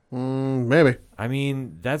his. Maybe. I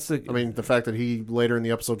mean, the fact that he later in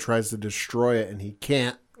the episode tries to destroy it and he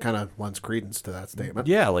can't kind of lends credence to that statement.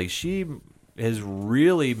 Yeah, like she has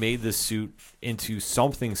really made this suit into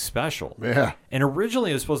something special. Yeah. And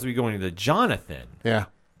originally it was supposed to be going to Jonathan. Yeah.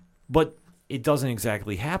 But it doesn't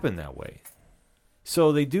exactly happen that way.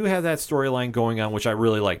 So they do have that storyline going on, which I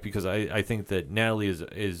really like because I think that Natalie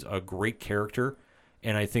is a great character.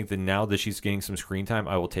 And I think that now that she's getting some screen time,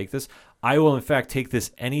 I will take this. I will, in fact, take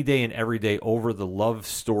this any day and every day over the love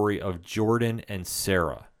story of Jordan and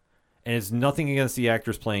Sarah. And it's nothing against the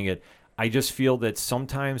actors playing it. I just feel that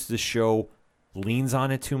sometimes the show leans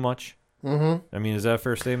on it too much. Mm-hmm. I mean, is that a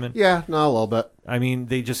fair statement? Yeah, no, a little bit. I mean,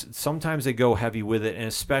 sometimes they go heavy with it, and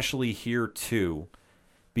especially here, too,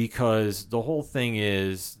 because the whole thing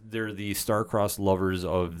is they're the star-crossed lovers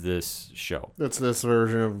of this show. It's this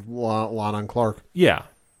version of Lana and Clark. Yeah.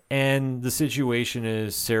 And the situation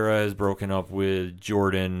is Sarah is broken up with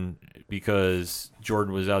Jordan because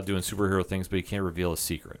Jordan was out doing superhero things, but he can't reveal a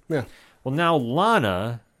secret. Yeah. Well, now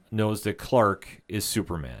Lana knows that Clark is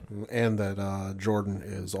Superman. And that Jordan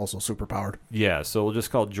is also superpowered. Yeah, so we'll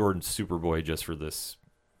just call Jordan Superboy just for this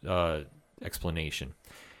explanation.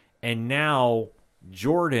 And now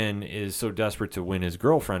Jordan is so desperate to win his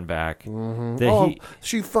girlfriend back that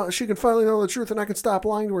she can finally know the truth and I can stop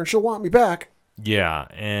lying to her and she'll want me back. Yeah,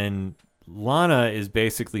 and Lana is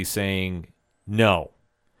basically saying, no,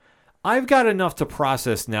 I've got enough to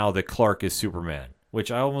process now that Clark is Superman,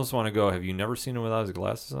 which I almost want to go, have you never seen him without his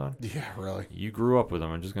glasses on? Yeah, really. You grew up with him.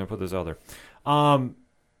 I'm just going to put this out there.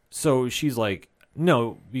 So she's like,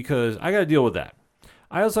 no, because I got to deal with that.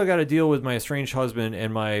 I also got to deal with my estranged husband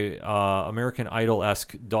and my American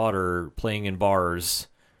Idol-esque daughter playing in bars,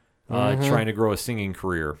 trying to grow a singing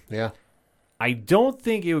career. Yeah. I don't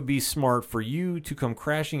think it would be smart for you to come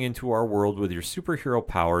crashing into our world with your superhero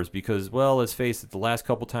powers because, well, let's face it, the last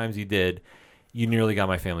couple times you did, you nearly got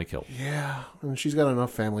my family killed. Yeah, and she's got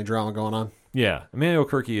enough family drama going on. Yeah, Emmanuel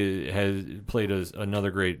Kirky has played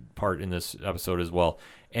another great part in this episode as well,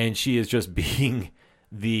 and she is just being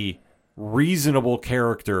the reasonable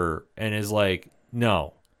character and is like,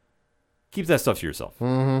 no, keep that stuff to yourself.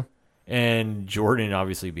 Mm-hmm. And Jordan,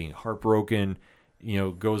 obviously being heartbroken,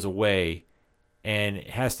 goes away and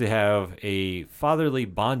has to have a fatherly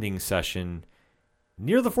bonding session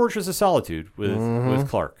near the Fortress of Solitude with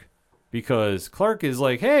Clark. Because Clark is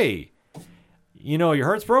like, hey, your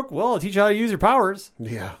heart's broke? Well, I'll teach you how to use your powers.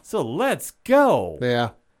 Yeah. So let's go. Yeah.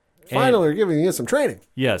 Finally, they're giving you some training.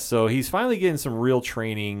 Yeah, so he's finally getting some real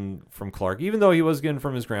training from Clark, even though he was getting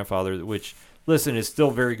from his grandfather, which, listen, is still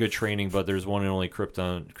very good training, but there's one and only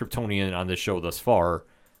Kryptonian on this show thus far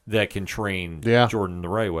that can train Jordan the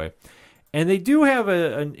right way. And they do have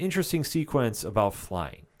an interesting sequence about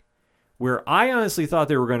flying, where I honestly thought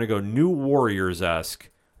they were going to go New Warriors-esque,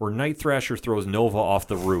 where Night Thrasher throws Nova off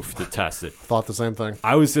the roof to test it. Thought the same thing.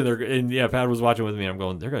 I was sitting there, and Pat was watching with me, and I'm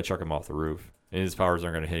going, they're going to chuck him off the roof, and his powers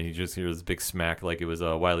aren't going to hit. You just hear this big smack like it was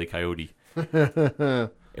a Wile E. Coyote.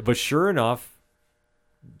 But sure enough,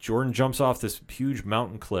 Jordan jumps off this huge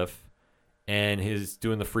mountain cliff, and he's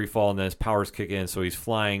doing the free fall, and then his powers kick in, so he's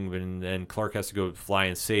flying, and then Clark has to go fly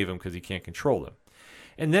and save him because he can't control them.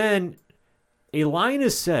 And then a line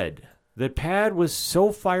is said that Pad was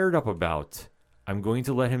so fired up about. I'm going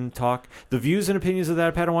to let him talk. The views and opinions of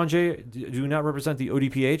that Padawan J do not represent the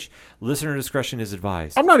ODPH. Listener discretion is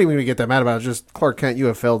advised. I'm not even going to get that mad about it. Just Clark Kent, you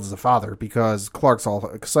have failed as a father because Clark's all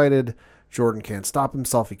excited. Jordan can't stop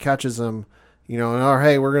himself. He catches him. And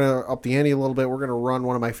hey, we're going to up the ante a little bit. We're going to run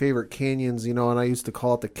one of my favorite canyons, and I used to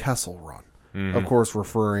call it the Kessel Run. Mm-hmm. Of course,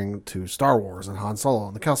 referring to Star Wars and Han Solo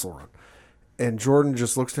and the Kessel Run. And Jordan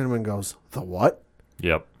just looks at him and goes, the what?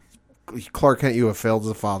 Yep. Clark Kent, you have failed as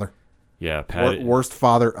a father. Yeah, Pat. Worst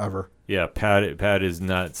father ever. Yeah, Pat is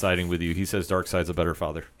not siding with you. He says Darkseid's a better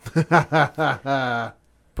father.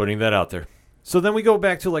 Putting that out there. So then we go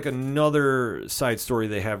back to like another side story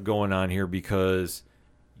they have going on here because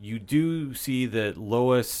you do see that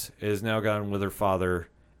Lois has now gotten with her father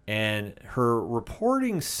and her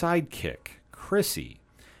reporting sidekick, Chrissy,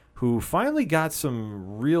 who finally got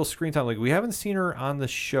some real screen time. Like we haven't seen her on the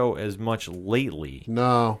show as much lately.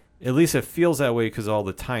 No. At least it feels that way because of all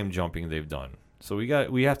the time jumping they've done. So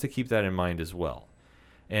we have to keep that in mind as well.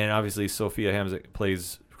 And obviously Sophia Hamzat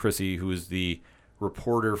plays Chrissy, who is the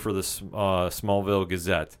reporter for the Smallville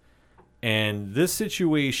Gazette. And this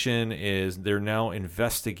situation is they're now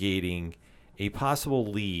investigating a possible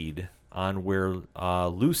lead on where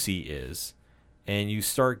Lucy is. And you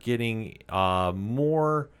start getting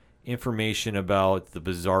more information about the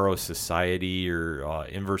Bizarro Society, or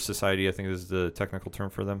Inverse Society, I think is the technical term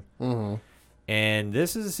for them. Mm-hmm. And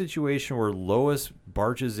this is a situation where Lois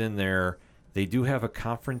barges in there. They do have a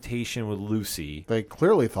confrontation with Lucy. They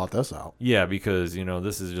clearly thought this out. Yeah, because,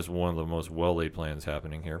 this is just one of the most well-laid plans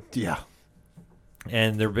happening here. Yeah.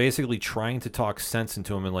 And they're basically trying to talk sense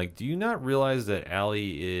into him and like, do you not realize that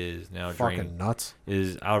Allie is now fucking nuts?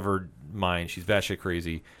 Is out of her mind. She's batshit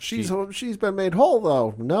crazy. She's been made whole,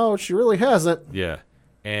 though. No, she really hasn't. Yeah.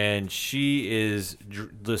 And she is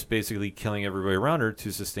just basically killing everybody around her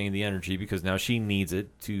to sustain the energy because now she needs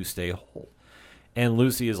it to stay whole. And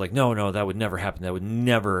Lucy is like, no, that would never happen. That would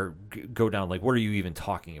never go down. Like, what are you even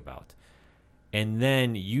talking about? And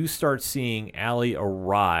then you start seeing Allie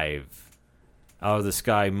arrive out of the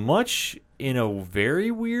sky, much in a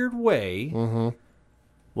very weird way,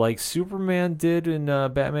 like Superman did in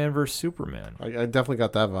Batman vs. Superman. I definitely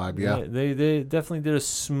got that vibe, yeah. They definitely did a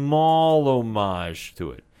small homage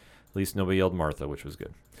to it. At least nobody yelled Martha, which was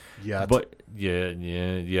good. Yeah. But,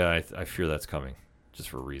 yeah, I fear that's coming, just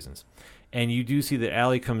for reasons. And you do see that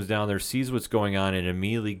Allie comes down there, sees what's going on, and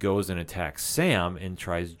immediately goes and attacks Sam and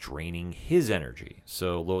tries draining his energy.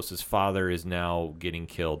 So Lois's father is now getting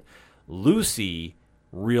killed. Lucy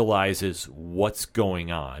realizes what's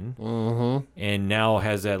going on and now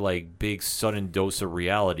has that like big sudden dose of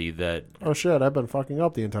reality that, oh shit, I've been fucking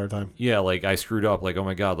up the entire time. Yeah, like I screwed up. Like, oh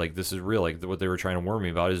my God, like this is real. Like what they were trying to warn me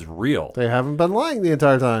about is real. They haven't been lying the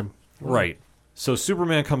entire time. Right. So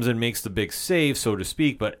Superman comes in, makes the big save, so to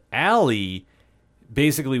speak, but Allie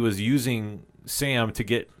basically was using Sam to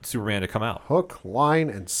get Superman to come out. Hook, line,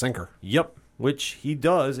 and sinker. Yep, which he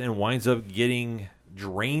does and winds up getting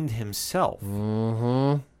drained himself.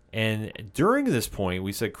 Mm-hmm. And during this point,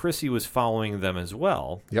 we said Chrissy was following them as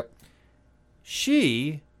well. Yep.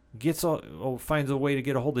 She finds a way to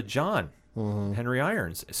get a hold of John, Henry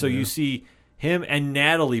Irons. So you see him and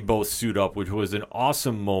Natalie both suit up, which was an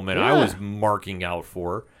awesome moment. Yeah. I was marking out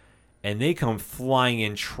for. And they come flying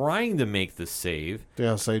in, trying to make the save.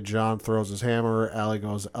 Yeah, say John throws his hammer. Allie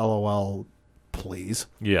goes, LOL, please.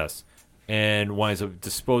 Yes. And winds up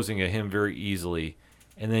disposing of him very easily.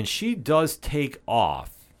 And then she does take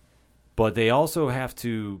off. But they also have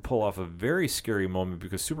to pull off a very scary moment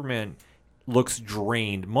because Superman looks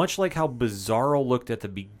drained, much like how Bizarro looked at the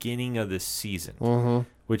beginning of this season,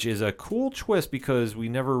 which is a cool twist because we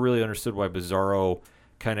never really understood why Bizarro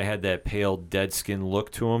kind of had that pale, dead skin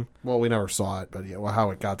look to him. Well, we never saw it, but yeah, well,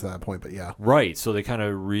 how it got to that point, but yeah. Right, so they kind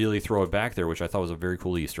of really throw it back there, which I thought was a very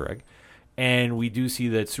cool Easter egg. And we do see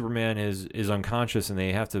that Superman is unconscious, and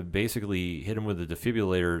they have to basically hit him with a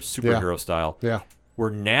defibrillator, superhero style. Yeah. Where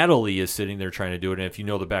Natalie is sitting there trying to do it, and if you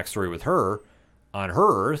know the backstory with her, on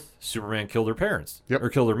her Earth, Superman killed her parents. Yep. Or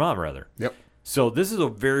killed her mom, rather. Yep. So this is a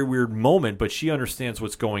very weird moment, but she understands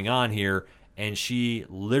what's going on here, and she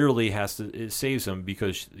literally has to, it saves him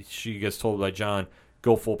because she gets told by John,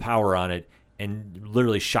 go full power on it, and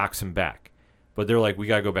literally shocks him back. But they're like, we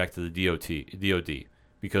got to go back to the DOD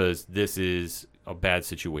because this is a bad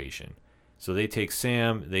situation. So they take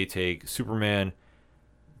Sam, they take Superman.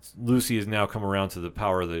 Lucy has now come around to the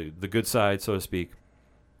power of the good side, so to speak.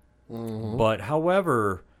 But,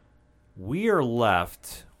 however, we are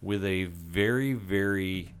left with a very,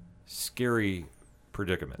 very scary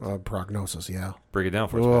predicament. Prognosis, yeah. Break it down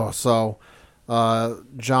for us. So,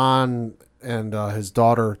 John and his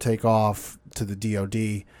daughter take off to the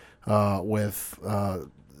DOD with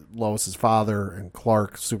Lois's father and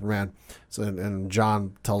Clark, Superman. So, and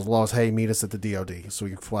John tells Lois, hey, meet us at the DOD. So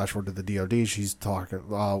we can flash forward to the DOD. She's talking.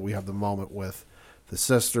 We have the moment with the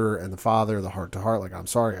sister and the father, the heart-to-heart, like, I'm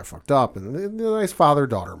sorry, I fucked up. And a nice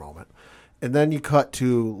father-daughter moment. And then you cut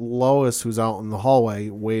to Lois, who's out in the hallway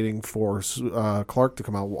waiting for Clark to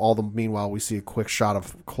come out. Meanwhile, we see a quick shot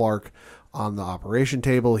of Clark on the operation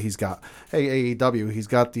table. He's got, AEW, he's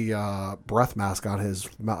got the breath mask on his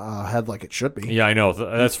head like it should be. Yeah, I know.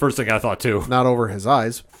 That's the first thing I thought, too. Not over his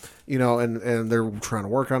eyes. And they're trying to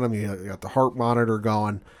work on him. You got the heart monitor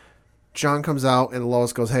going. John comes out, and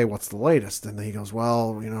Lois goes, hey, what's the latest? And he goes,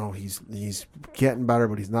 well, he's getting better,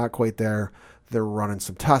 but he's not quite there. They're running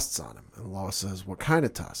some tests on him. And Lois says, what kind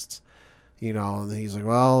of tests? And he's like,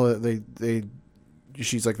 well,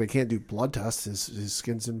 she's like, they can't do blood tests. His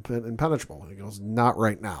skin's impenetrable. And he goes, not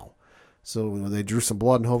right now. So they drew some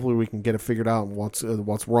blood, and hopefully we can get it figured out and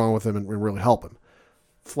what's wrong with him and really help him.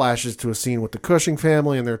 flashes to a scene with the Cushing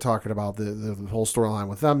family, and they're talking about the whole storyline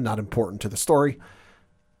with them, not important to the story.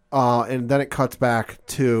 And then it cuts back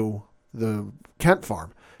to the Kent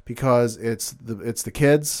farm because it's the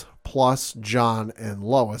kids plus John and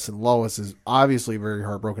Lois is obviously very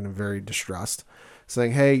heartbroken and very distressed,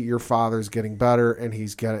 saying, "Hey, your father's getting better, and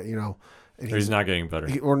he's getting, he's not getting better."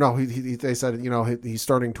 They said, he's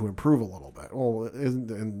starting to improve a little bit. Well,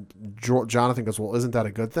 and Jonathan goes, "Well, isn't that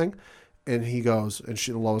a good thing?" And he goes, and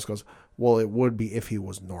Lois goes, "Well, it would be if he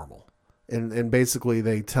was normal." And basically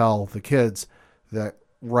they tell the kids that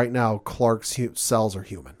right now Clark's cells are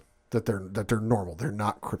human, that they're normal, they're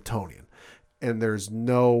not Kryptonian, and there's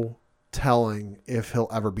no telling if he'll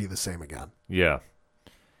ever be the same again. Yeah,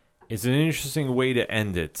 it's an interesting way to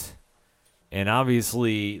end it, and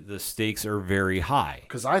obviously the stakes are very high.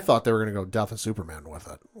 Because I thought they were going to go Death of Superman with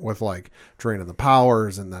it, with like draining the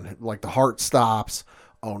powers, and then like the heart stops.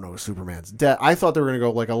 Oh no, Superman's dead. I thought they were going to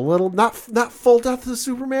go like a little, not full Death of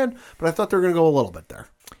Superman, but I thought they were going to go a little bit there.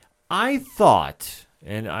 I thought,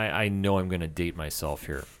 and I know I'm going to date myself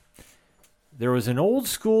here, there was an old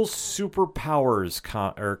school superpowers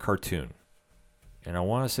cartoon, and I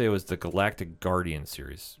want to say it was the Galactic Guardian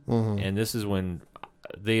series. Mm-hmm. And this is when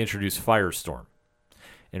they introduced Firestorm.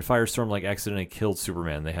 And Firestorm like accidentally killed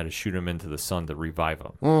Superman. They had to shoot him into the sun to revive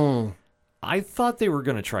him. Mm. I thought they were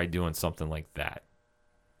going to try doing something like that.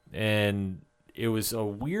 And it was a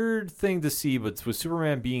weird thing to see, but with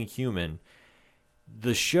Superman being human,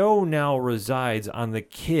 the show now resides on the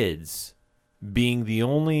kids being the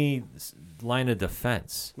only line of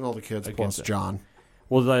defense. Well, the kids plus John.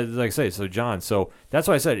 Well, like I say, so John. So that's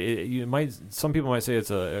why I said some people might say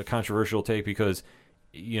it's a controversial take because,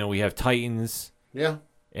 we have Titans. Yeah.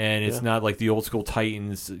 And it's not like the old school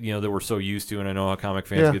Titans, that we're so used to. And I know how comic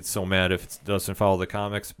fans get so mad if it doesn't follow the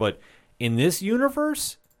comics. But in this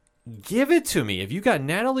universe, give it to me. If you got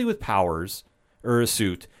Natalie with powers or a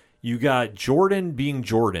suit, you got Jordan being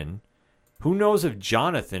Jordan. Who knows if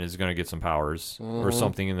Jonathan is going to get some powers or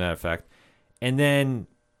something in that effect. And then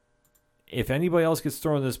if anybody else gets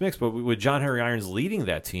thrown in this mix, but with John Henry Irons leading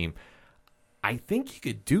that team, I think you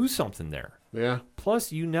could do something there. Yeah.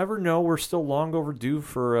 Plus, you never know. We're still long overdue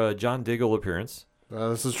for a John Diggle appearance.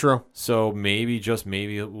 This is true. So maybe, just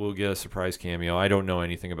maybe, we'll get a surprise cameo. I don't know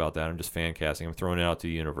anything about that. I'm just fan casting. I'm throwing it out to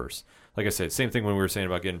the universe. Like I said, same thing when we were saying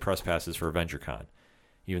about getting press passes for AvengerCon,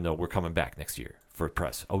 even though we're coming back next year for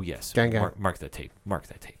press. Oh, yes. Gang, gang. Mark that tape. Mark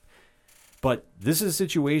that tape. But this is a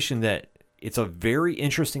situation that it's a very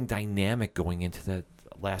interesting dynamic going into the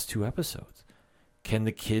last two episodes. Can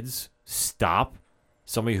the kids stop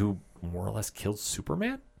somebody who more or less killed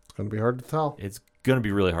Superman? It's going to be hard to tell. It's going to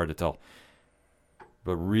be really hard to tell.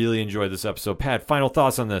 But really enjoyed this episode. Pat, final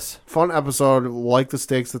thoughts on this? Fun episode. Like the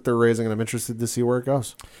stakes that they're raising, and I'm interested to see where it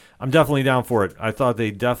goes. I'm definitely down for it. I thought they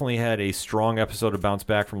definitely had a strong episode to bounce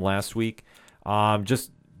back from last week. Just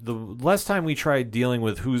the last time we tried dealing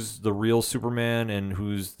with who's the real Superman and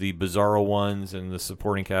who's the bizarro ones and the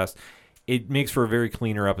supporting cast, it makes for a very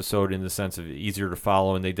cleaner episode in the sense of easier to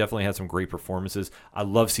follow, and they definitely had some great performances. I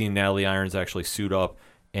love seeing Natalie Irons actually suit up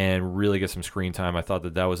and really get some screen time. I thought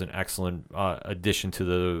that was an excellent addition to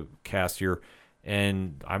the cast here,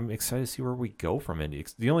 and I'm excited to see where we go from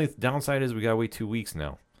it. The only downside is we got to wait 2 weeks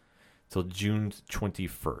now till June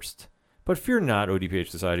 21st. But fear not, ODPH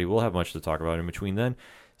Society. We'll have much to talk about in between then.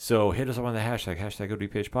 So hit us up on the hashtag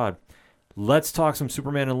ODPHpod. Let's talk some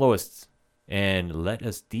Superman and Lois, and let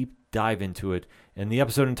us deep dive into it in the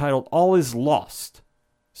episode entitled All Is Lost.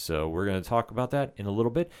 So we're going to talk about that in a little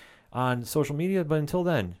bit on social media, but until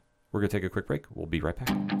then, we're going to take a quick break. We'll be right back.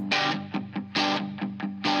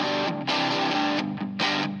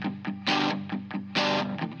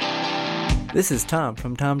 This is Tom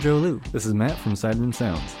from Tom Joe Lou. This is Matt from Sideroom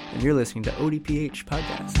Sounds. And you're listening to ODPH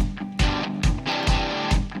Podcast.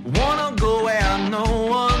 Wanna go where no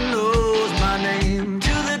one knows my name, to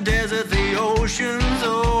the desert, the oceans,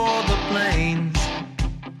 or the plains.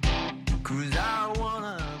 'Cause I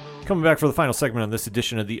wanna go. Coming back for the final segment on this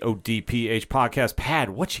edition of the ODPH Podcast. Pad,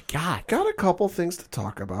 what you got? Got a couple things to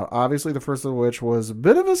talk about. Obviously, the first of which was a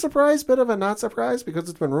bit of a surprise, bit of a not surprise, because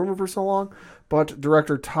it's been rumored for so long. But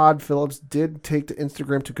director Todd Phillips did take to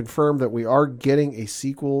Instagram to confirm that we are getting a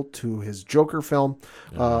sequel to his Joker film,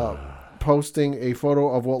 posting a photo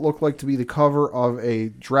of what looked like to be the cover of a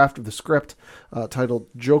draft of the script titled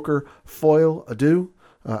Joker Foil Adieu.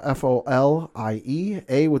 Folie,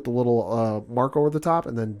 A with the little mark over the top,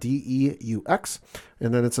 and then Deux.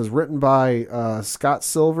 And then it says written by Scott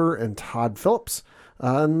Silver and Todd Phillips.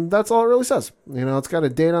 And that's all it really says. It's got a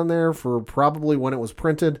date on there for probably when it was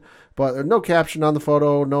printed, but no caption on the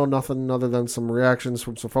photo, no nothing other than some reactions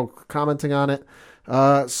from some folks commenting on it.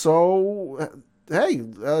 Hey,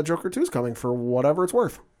 Joker 2 is coming for whatever it's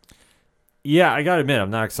worth. Yeah, I gotta admit, I'm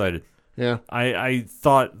not excited. Yeah. I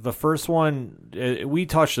thought the first one, we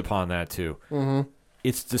touched upon that too. Mm-hmm.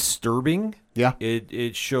 It's disturbing. Yeah.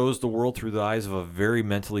 It shows the world through the eyes of a very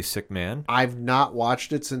mentally sick man. I've not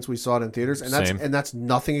watched it since we saw it in theaters, and Same. that's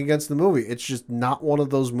nothing against the movie. It's just not one of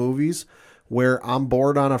those movies where I'm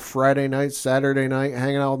bored on a Friday night, Saturday night,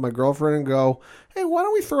 hanging out with my girlfriend and go, hey, why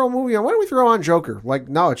don't we throw a movie on? Why don't we throw on Joker? Like,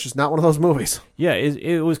 no, it's just not one of those movies. Yeah,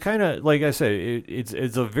 it was kind of, like I said,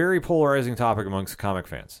 it's a very polarizing topic amongst comic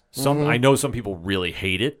fans. I know some people really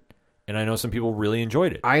hate it, and I know some people really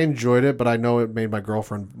enjoyed it. I enjoyed it, but I know it made my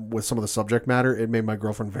girlfriend, with some of the subject matter, it made my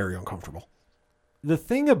girlfriend very uncomfortable. The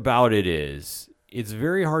thing about it is, it's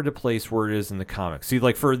very hard to place where it is in the comics. See,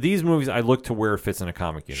 like for these movies, I look to where it fits in a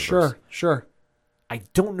comic universe. Sure. I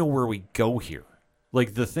don't know where we go here.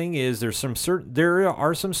 Like the thing is, there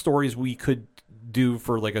are some stories we could do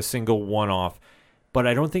for like a single one-off, but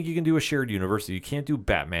I don't think you can do a shared universe. You can't do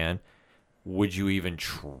Batman. Would you even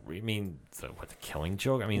the Killing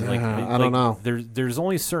Joke? I mean, I don't know. There's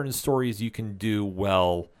only certain stories you can do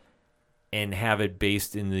well and have it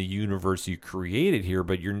based in the universe you created here,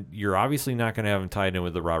 but you're obviously not going to have them tied in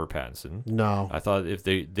with the Robert Pattinson. No. I thought if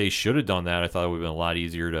they should have done that, I thought it would have been a lot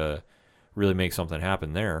easier to really make something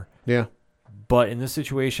happen there. Yeah. But in this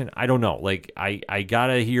situation, I don't know. Like, I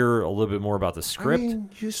gotta hear a little bit more about the script. I mean,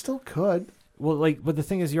 you still could. Well, but the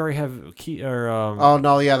thing is, you already have oh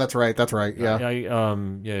no, yeah, that's right. Yeah.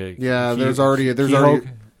 There's already a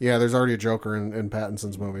Joker in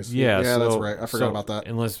Pattinson's movies. Yeah, that's right. I forgot about that.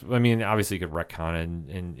 Unless, I mean, obviously you could retcon it,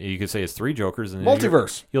 and you could say it's 3 Jokers, and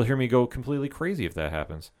multiverse. You'll hear me go completely crazy if that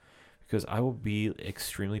happens, because I will be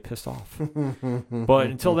extremely pissed off. But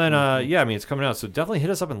until then, I mean, it's coming out, so definitely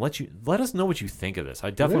hit us up and let us know what you think of this.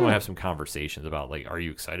 I definitely want to have some conversations about, like, are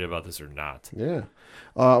you excited about this or not? Yeah.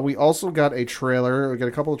 We also got a trailer. We got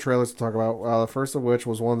a couple of trailers to talk about. The first of which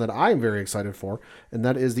was one that I'm very excited for, and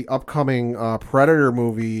that is the upcoming Predator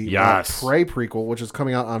movie, Prey prequel, which is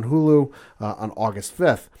coming out on Hulu on August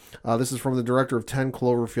 5th. This is from the director of 10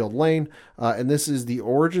 Cloverfield Lane, and this is the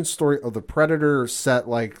origin story of the Predator set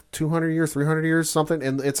like 200 years, 300 years, something,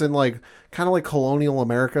 and it's in like kind of like colonial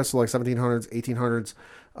America, so like 1700s,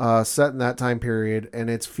 1800s, set in that time period, and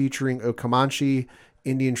it's featuring a Comanche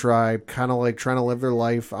Indian tribe kind of like trying to live their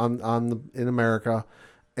life in America,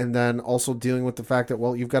 and then also dealing with the fact that,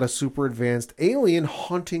 well, you've got a super advanced alien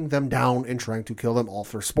hunting them down and trying to kill them all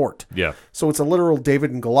for sport. Yeah. So it's a literal David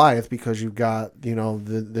and Goliath, because you've got,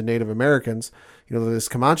 the Native Americans, this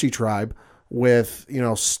Comanche tribe with,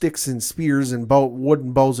 sticks and spears and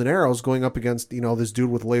wooden bows and arrows going up against, this dude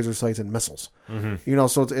with laser sights and missiles. Mm-hmm.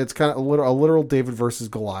 So it's kind of a literal David versus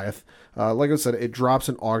Goliath. Like I said, it drops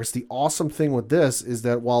in August. The awesome thing with this is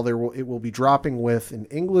that while it will be dropping with an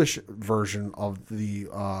English version of the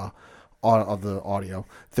audio,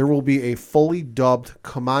 there will be a fully dubbed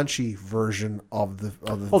Comanche version of the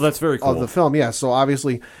that's very cool. of the film. Yeah, so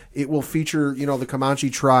obviously it will feature the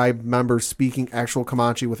Comanche tribe members speaking actual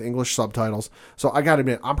Comanche with English subtitles. So I got to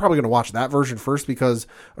admit, I'm probably going to watch that version first, because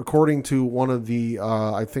according to one of the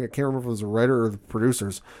I can't remember if it was a writer or the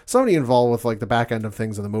producers, somebody involved with like the back end of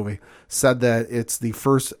things in the movie, said that it's the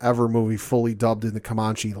first ever movie fully dubbed in the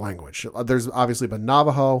Comanche language. There's obviously been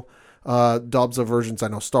Navajo dubs of versions. I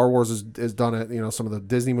know Star Wars has done it. Some of the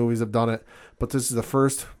Disney movies have done it, but this is the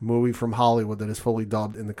first movie from Hollywood that is fully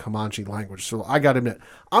dubbed in the Comanche language. So I got to admit,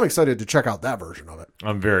 I'm excited to check out that version of it.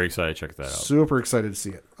 I'm very excited to check that out. Super excited to see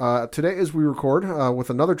it. Today, as we record with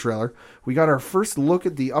another trailer, we got our first look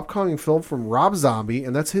at the upcoming film from Rob Zombie,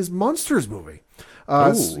 and that's his Monsters movie.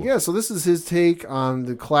 So this is his take on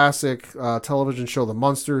the classic television show, The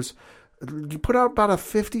Munsters. You put out about a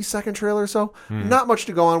 50-second trailer or so. Not much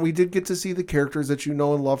to go on. We did get to see the characters that you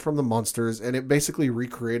know and love from The Munsters, and it basically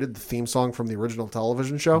recreated the theme song from the original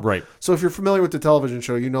television show. Right. So if you're familiar with the television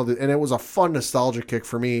show, you know that, and it was a fun nostalgia kick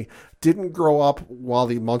for me. Didn't grow up while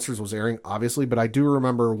The Munsters was airing, obviously, but I do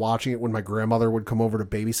remember watching it when my grandmother would come over to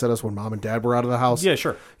babysit us when mom and dad were out of the house. Yeah,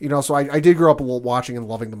 sure. So I did grow up watching and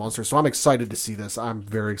loving The Munsters, so I'm excited to see this. I'm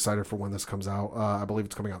very excited for when this comes out. I believe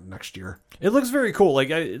it's coming out next year. It looks very cool.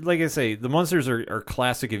 Like I say, the Munsters are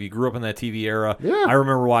classic. If you grew up in that TV era, yeah. I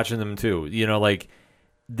remember watching them too.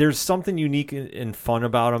 There's something unique and fun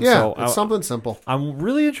about them. Yeah, so it's something simple. I'm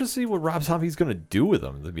really interested to see what Rob Zombie's going to do with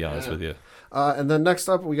them, to be honest with you. And then next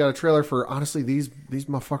up, we got a trailer for, honestly, these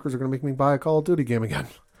motherfuckers are going to make me buy a Call of Duty game again.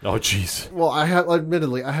 Oh, jeez. Well,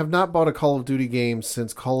 admittedly, I have not bought a Call of Duty game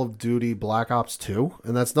since Call of Duty Black Ops 2,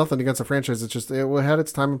 and that's nothing against the franchise. It's just it had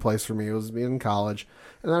its time and place for me. It was in college,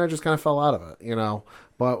 and then I just kind of fell out of it,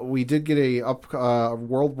 But we did get a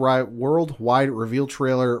worldwide reveal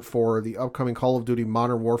trailer for the upcoming Call of Duty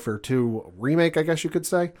Modern Warfare 2 remake, I guess you could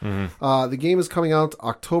say. The game is coming out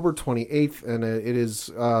October 28th, and it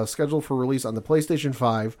is scheduled for release on the PlayStation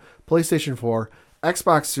 5, PlayStation 4,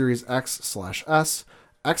 Xbox Series X/S,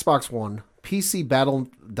 Xbox One, PC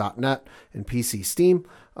Battle.net, and PC Steam.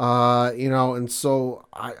 And so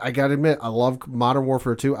I gotta admit, I love Modern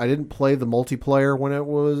Warfare 2. I didn't play the multiplayer when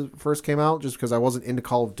it first came out, just because I wasn't into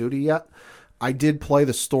Call of Duty yet. I did play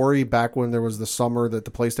the story back when there was the summer that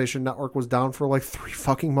the PlayStation Network was down for like 3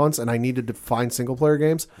 fucking months, and I needed to find single player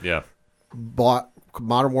games. Yeah. Bought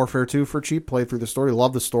Modern Warfare 2 for cheap, played through the story,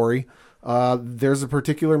 love the story. There's a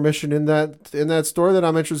particular mission in that story that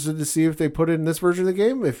I'm interested to see if they put it in this version of the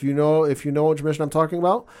game. If you know which mission I'm talking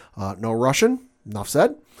about, no Russian. Enough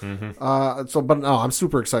said. But no, I'm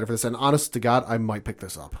super excited for this, and honest to God, I might pick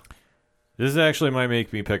this up. This actually might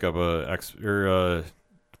make me pick up a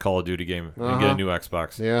Call of Duty game and get a new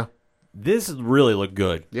Xbox. Yeah. This really looked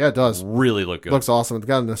good. Yeah, it does. Really look good. Looks awesome. It's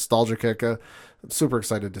got a nostalgia kick. Super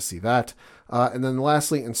excited to see that. And then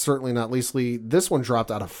lastly, and certainly not leastly, this one dropped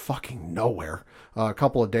out of fucking nowhere a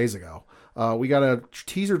couple of days ago. We got a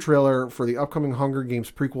teaser trailer for the upcoming Hunger Games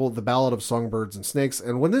prequel, The Ballad of Songbirds and Snakes.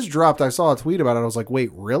 And when this dropped, I saw a tweet about it. I was like, wait,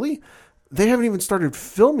 really? They haven't even started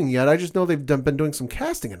filming yet. I just know they've been doing some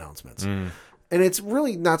casting announcements. And it's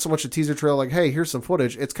really not so much a teaser trailer like, hey, here's some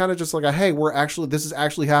footage. It's kind of just like, hey, this is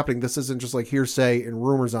actually happening. This isn't just like hearsay and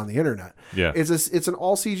rumors on the internet. Yeah. It's an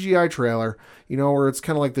all CGI trailer, where it's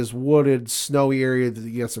kind of like this wooded, snowy area.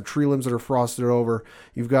 You got some tree limbs that are frosted over.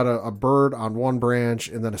 You've got a bird on one branch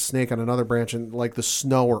and then a snake on another branch. And like the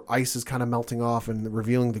snow or ice is kind of melting off and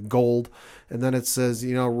revealing the gold. And then it says,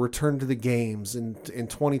 return to the games in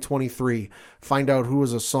 2023. Find out who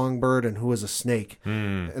is a songbird and who is a snake.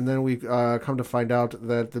 And then we come to find out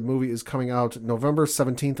that the movie is coming out November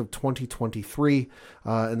 17th of 2023.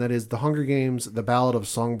 And that is The Hunger Games, The Ballad of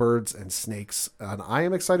Songbirds and Snakes. And I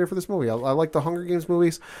am excited for this movie. I like the Hunger Games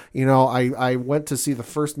movies. I went to see the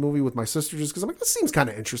first movie with my sister just because I'm like, this seems kind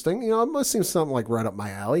of interesting. It seems something like right up my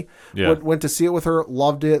alley. Yeah. Went to see it with her,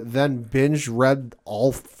 loved it, then read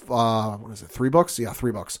all 3 books? Yeah,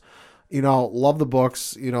 3 books. Love the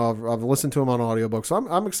books. I've listened to them on audiobook. So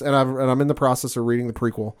I'm in the process of reading the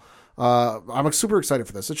prequel. I'm super excited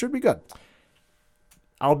for this. It should be good.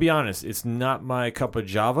 I'll be honest, it's not my cup of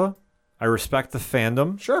Java. I respect the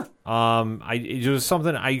fandom. Sure. It was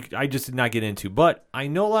something I just did not get into, but I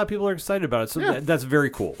know a lot of people are excited about it. So Yeah. that's very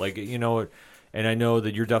cool. And I know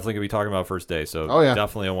that you're definitely going to be talking about first day. So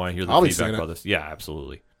definitely I want to hear the feedback about this. Yeah,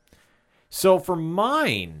 absolutely. So for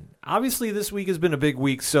mine, obviously this week has been a big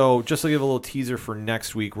week. So just to give a little teaser for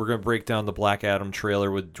next week, we're going to break down the Black Adam trailer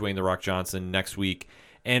with Dwayne The Rock Johnson next week.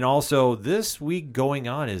 And also this week going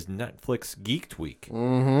on is Netflix Geeked Week.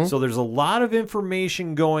 So there's a lot of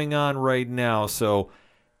information going on right now. So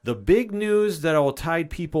the big news that I will tide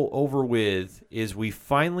people over with is we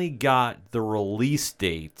finally got the release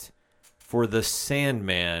date for The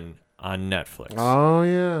Sandman on Netflix. Oh,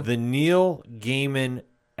 yeah. The Neil Gaiman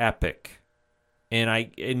epic. And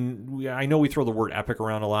I know we throw the word epic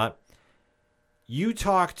around a lot. You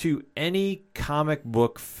talk to any comic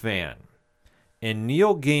book fan, and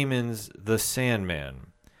Neil Gaiman's The Sandman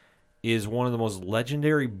is one of the most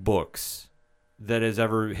legendary books that has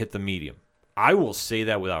ever hit the medium. I will say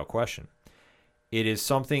that without question. It is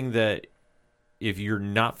something that if you're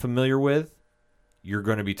not familiar with, you're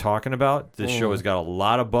going to be talking about. This show has got a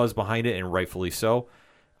lot of buzz behind it, and rightfully so.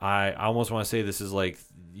 I almost want to say this is like,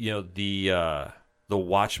 the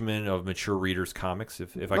Watchmen of mature readers comics,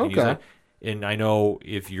 if I can use that. And I know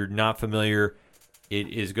if you're not familiar, it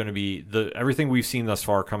is going to be everything we've seen thus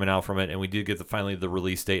far coming out from it, and we did get finally the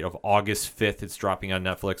release date of August 5th. It's dropping on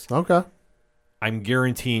Netflix. Okay. I'm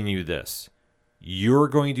guaranteeing you this. You're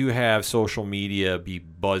going to have social media be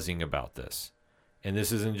buzzing about this. And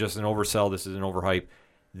this isn't just an oversell. This isn't overhype.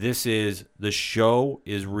 The show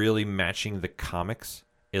is really matching the comics.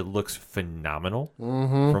 It looks phenomenal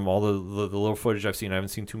from all the little footage I've seen. I haven't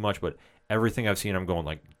seen too much, but everything I've seen, I'm going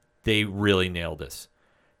like, they really nailed this.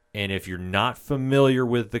 And if you're not familiar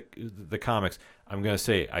with the comics, I'm going to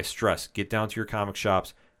say, I stress, get down to your comic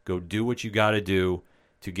shops, go do what you got to do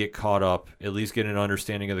to get caught up, at least get an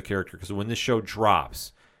understanding of the character. Because when this show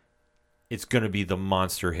drops, it's going to be the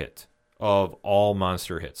monster hit of all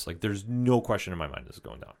monster hits. Like, there's no question in my mind this is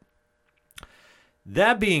going down.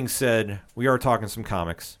 That being said, we are talking some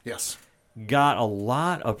comics. Yes. got a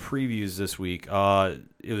lot of previews this week.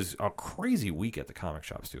 It was a crazy week at the comic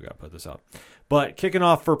shops, too. Got to put this out. But kicking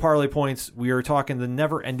off for Parlay Points, we are talking The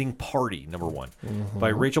Never Ending Party, #1, by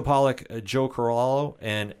Rachel Pollack, Joe Corallo,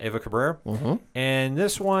 and Eva Cabrera. And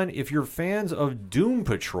this one, if you're fans of Doom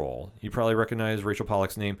Patrol, you probably recognize Rachel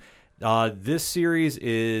Pollack's name. This series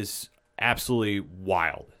is absolutely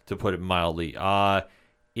wild, to put it mildly.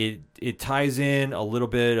 It ties in a little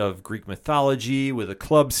bit of Greek mythology with a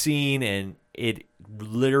club scene, and it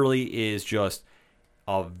literally is just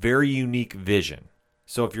a very unique vision.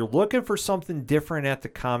 So if you're looking for something different at the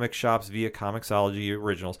comic shops via Comixology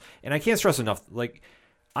Originals, and I can't stress enough, like,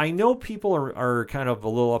 I know people are kind of a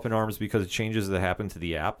little up in arms because of changes that happen to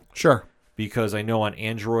the app. Sure. Because I know on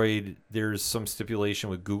Android there's some stipulation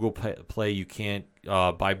with Google Play you can't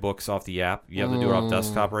buy books off the app. You have to do it off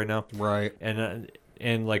desktop right now. Right.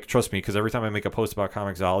 And like, trust me, because every time I make a post about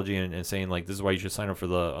Comixology and saying, like, this is why you should sign up for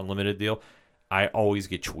the unlimited deal, I always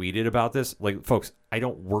get tweeted about this. Like, folks, I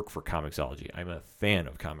don't work for Comixology. I'm a fan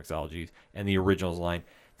of Comixology and the Originals line.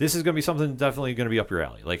 This is going to be something definitely going to be up your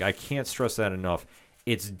alley. Like, I can't stress that enough.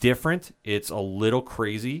 It's different. It's a little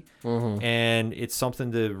crazy. And it's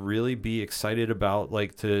something to really be excited about.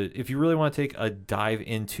 Like, if you really want to take a dive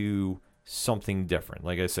into something different,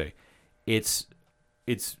 like I say, I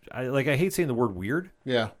hate saying the word weird.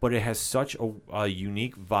 Yeah. But it has such a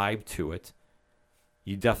unique vibe to it.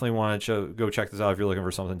 You definitely want to go check this out if you're looking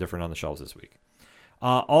for something different on the shelves this week.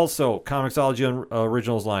 Also, Comixology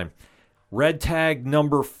Originals line, Red Tag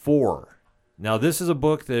 #4. Now, this is a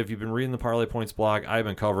book that if you've been reading the Parlay Points blog, I've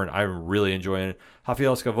been covering. I'm really enjoying it.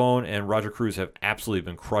 Rafael Scavone and Roger Cruz have absolutely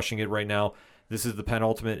been crushing it right now. This is the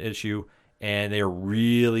penultimate issue, and they are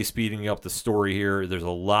really speeding up the story here. There's a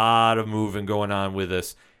lot of moving going on with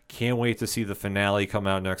this. Can't wait to see the finale come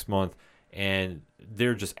out next month, and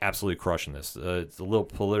they're just absolutely crushing this. It's a little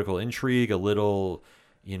political intrigue, a little,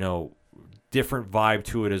 different vibe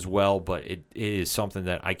to it as well, but it is something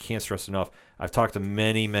that I can't stress enough. I've talked to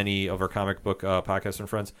many of our comic book podcasting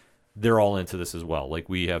friends. They're all into this as well. Like,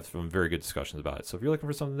 we have some very good discussions about it. So if you're looking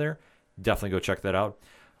for something there, definitely go check that out.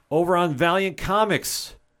 Over on Valiant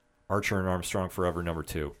Comics, Archer and Armstrong Forever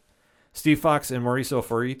 #2. Steve Fox and Mauricio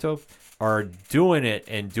Ferrito are doing it,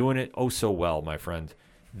 and doing it oh so well, my friend.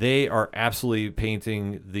 They are absolutely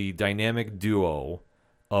painting the dynamic duo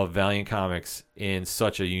of Valiant Comics in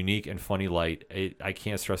such a unique and funny light. I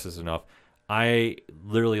can't stress this enough. I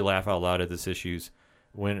literally laugh out loud at this issues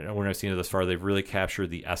when I've seen it thus far. They've really captured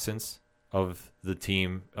the essence of the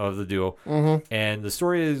team, of the duo. And the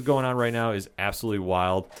story that is going on right now is absolutely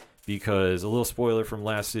wild, because a little spoiler from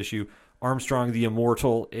last issue, Armstrong the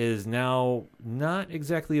Immortal is now not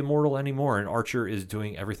exactly immortal anymore, and Archer is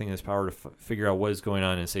doing everything in his power to figure out what is going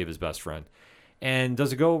on and save his best friend. And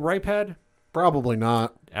does it go right, Pad? Probably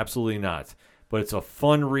not. Absolutely not. But it's a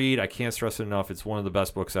fun read. I can't stress it enough. It's one of the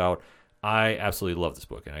best books out. I absolutely love this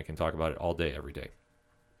book, and I can talk about it all day, every day.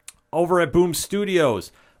 Over at Boom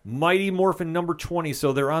Studios, Mighty Morphin #20.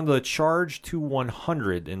 So they're on the Charge to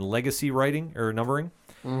 100 in legacy writing or numbering.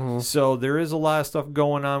 So there is a lot of stuff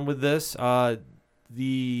going on with this.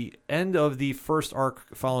 The end of the first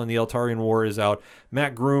arc following the Eltarian War is out.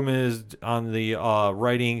 Matt Groom is on the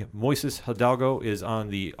writing. Moises Hidalgo is on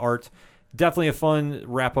the art. Definitely a fun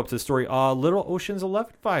wrap-up to the story. Little Ocean's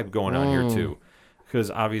 11 vibe going on here, too.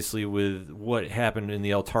 Because obviously with what happened in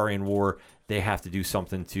the Eltarian War, they have to do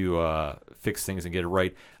something to fix things and get it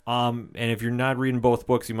right. And if you're not reading both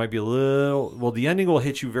books, you might be a little... Well, the ending will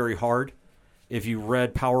hit you very hard. If you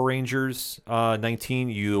read Power Rangers 19,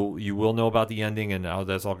 you will know about the ending and how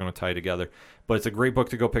that's all going to tie together. But it's a great book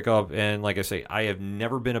to go pick up. And like I say, I have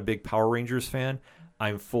never been a big Power Rangers fan.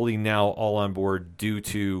 I'm fully now all on board due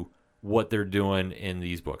to what they're doing in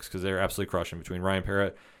these books, because they're absolutely crushing between Ryan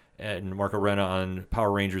Parrott and Marco Renna on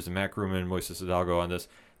Power Rangers and Matt Groom and Moises Hidalgo on this.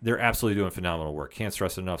 They're absolutely doing phenomenal work. Can't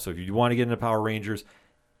stress it enough. So if you want to get into Power Rangers,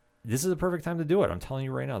 this is the perfect time to do it. I'm telling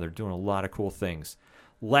you right now, they're doing a lot of cool things.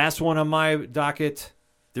 Last one on my docket.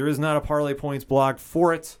 There is not a Parlay Points blog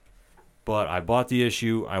for it, but I bought the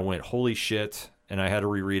issue. I went, holy shit, and I had to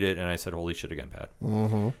reread it, and I said, holy shit again, Pat.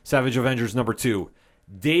 Savage Avengers #2.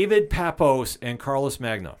 David Papos and Carlos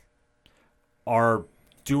Magna are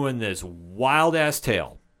doing this wild-ass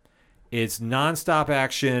tale. It's nonstop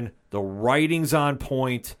action. The writing's on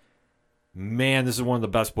point. Man, this is one of the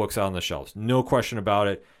best books out on the shelves. No question about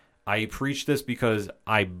it. I preach this because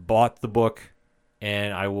I bought the book,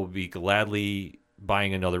 and I will be gladly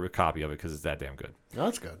buying another copy of it because it's that damn good.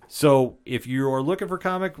 That's good. So if you are looking for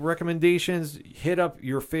comic recommendations, hit up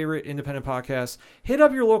your favorite independent podcasts. Hit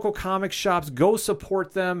up your local comic shops. Go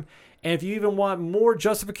support them. And if you even want more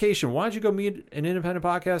justification, why don't you go meet an independent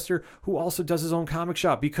podcaster who also does his own comic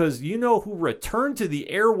shop? Because you know who returned to the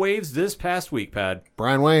airwaves this past week, Pad?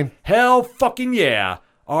 Brian Wayne. Hell fucking yeah.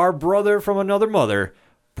 Our brother from another mother,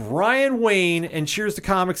 Brian Wayne and Cheers to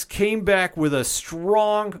Comics came back with a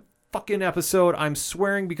strong fucking episode. I'm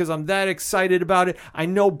swearing because I'm that excited about it. I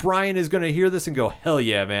know Brian is going to hear this and go, hell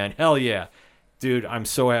yeah, man. Hell yeah. Dude, I'm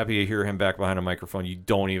so happy to hear him back behind a microphone. You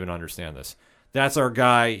don't even understand this. That's our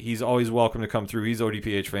guy. He's always welcome to come through. He's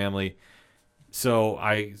ODPH family. So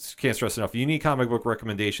I can't stress enough. If you need comic book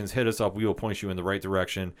recommendations, hit us up. We will point you in the right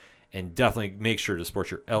direction. And definitely make sure to support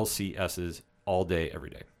your LCSs all day,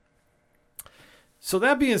 every day. So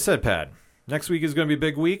that being said, Pat, next week is going to be a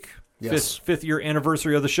big week. Yes. Fifth year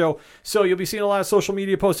anniversary of the show. So you'll be seeing a lot of social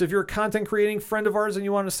media posts. If you're a content creating friend of ours and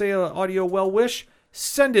you want to say an audio well wish,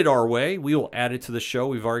 send it our way. We will add it to the show.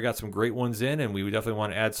 We've already got some great ones in, and we definitely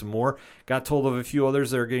want to add some more. Got told of a few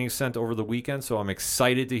others that are getting sent over the weekend, so I'm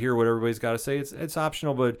excited to hear what everybody's got to say. It's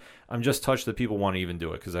optional, but I'm just touched that people want to even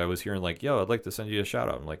do it because I was hearing like, yo, I'd like to send you a shout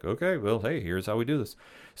out. I'm like, okay, well, hey, here's how we do this.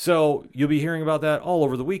 So you'll be hearing about that all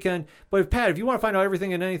over the weekend. But Pat, if you want to find out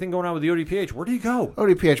everything and anything going on with the ODPH, where do you go?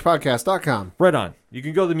 ODPHpodcast.com. Right on. You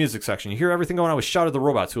can go to the music section. You hear everything going on with Shout at the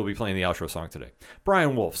Robots, who will be playing the outro song today.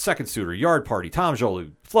 Brian Wolf, Second Suitor, Yard Party, Tom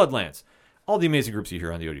Jolu, Floodlands. All the amazing groups you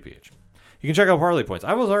hear on the ODPH. You can check out Parlay Points.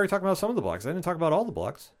 I was already talking about some of the blogs. I didn't talk about all the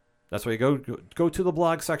blogs. That's why you go to the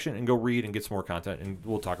blog section and go read and get some more content, and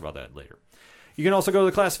we'll talk about that later. You can also go to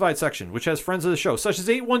the classified section, which has friends of the show, such as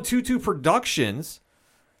 8122 Productions.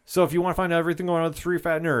 So if you want to find out everything going on with the Three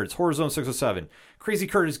Fat Nerds, Horror Zone 607, Crazy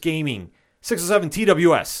Curtis Gaming, 607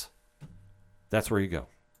 TWS, that's where you go.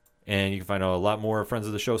 And you can find out a lot more friends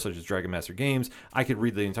of the show, such as Dragon Master Games. I could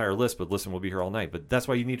read the entire list, but listen, we'll be here all night. But that's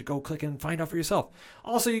why you need to go click and find out for yourself.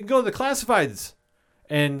 Also, you can go to the classifieds,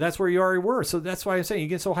 and that's where you already were. So that's why I'm saying you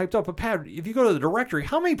get so hyped up. But Pat, if you go to the directory,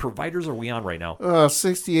 how many providers are we on right now?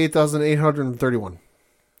 68,831.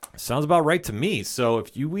 Sounds about right to me. So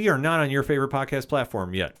if we are not on your favorite podcast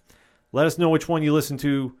platform yet, let us know which one you listen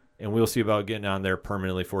to, and we'll see about getting on there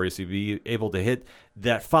permanently for you so you'll be able to hit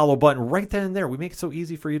that follow button right then and there. We make it so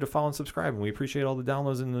easy for you to follow and subscribe, and we appreciate all the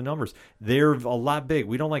downloads and the numbers. They're a lot big.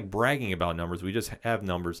 We don't like bragging about numbers. We just have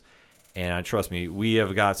numbers, and trust me, we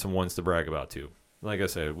have got some ones to brag about too. Like I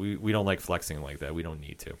said, we don't like flexing like that. We don't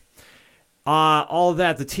need to. All of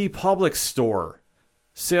that, the TeePublic store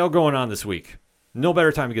sale going on this week. No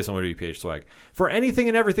better time to get some ODPH swag. For anything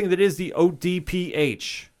and everything that is the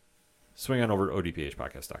ODPH, swing on over to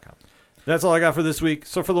odphpodcast.com. That's all I got for this week.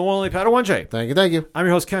 So for the one only Padawan J. Thank you. I'm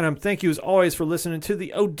your host, Ken. Thank you as always for listening to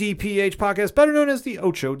the ODPH podcast, better known as the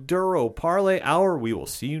Ocho Duro Parlay Hour. We will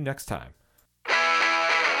see you next time.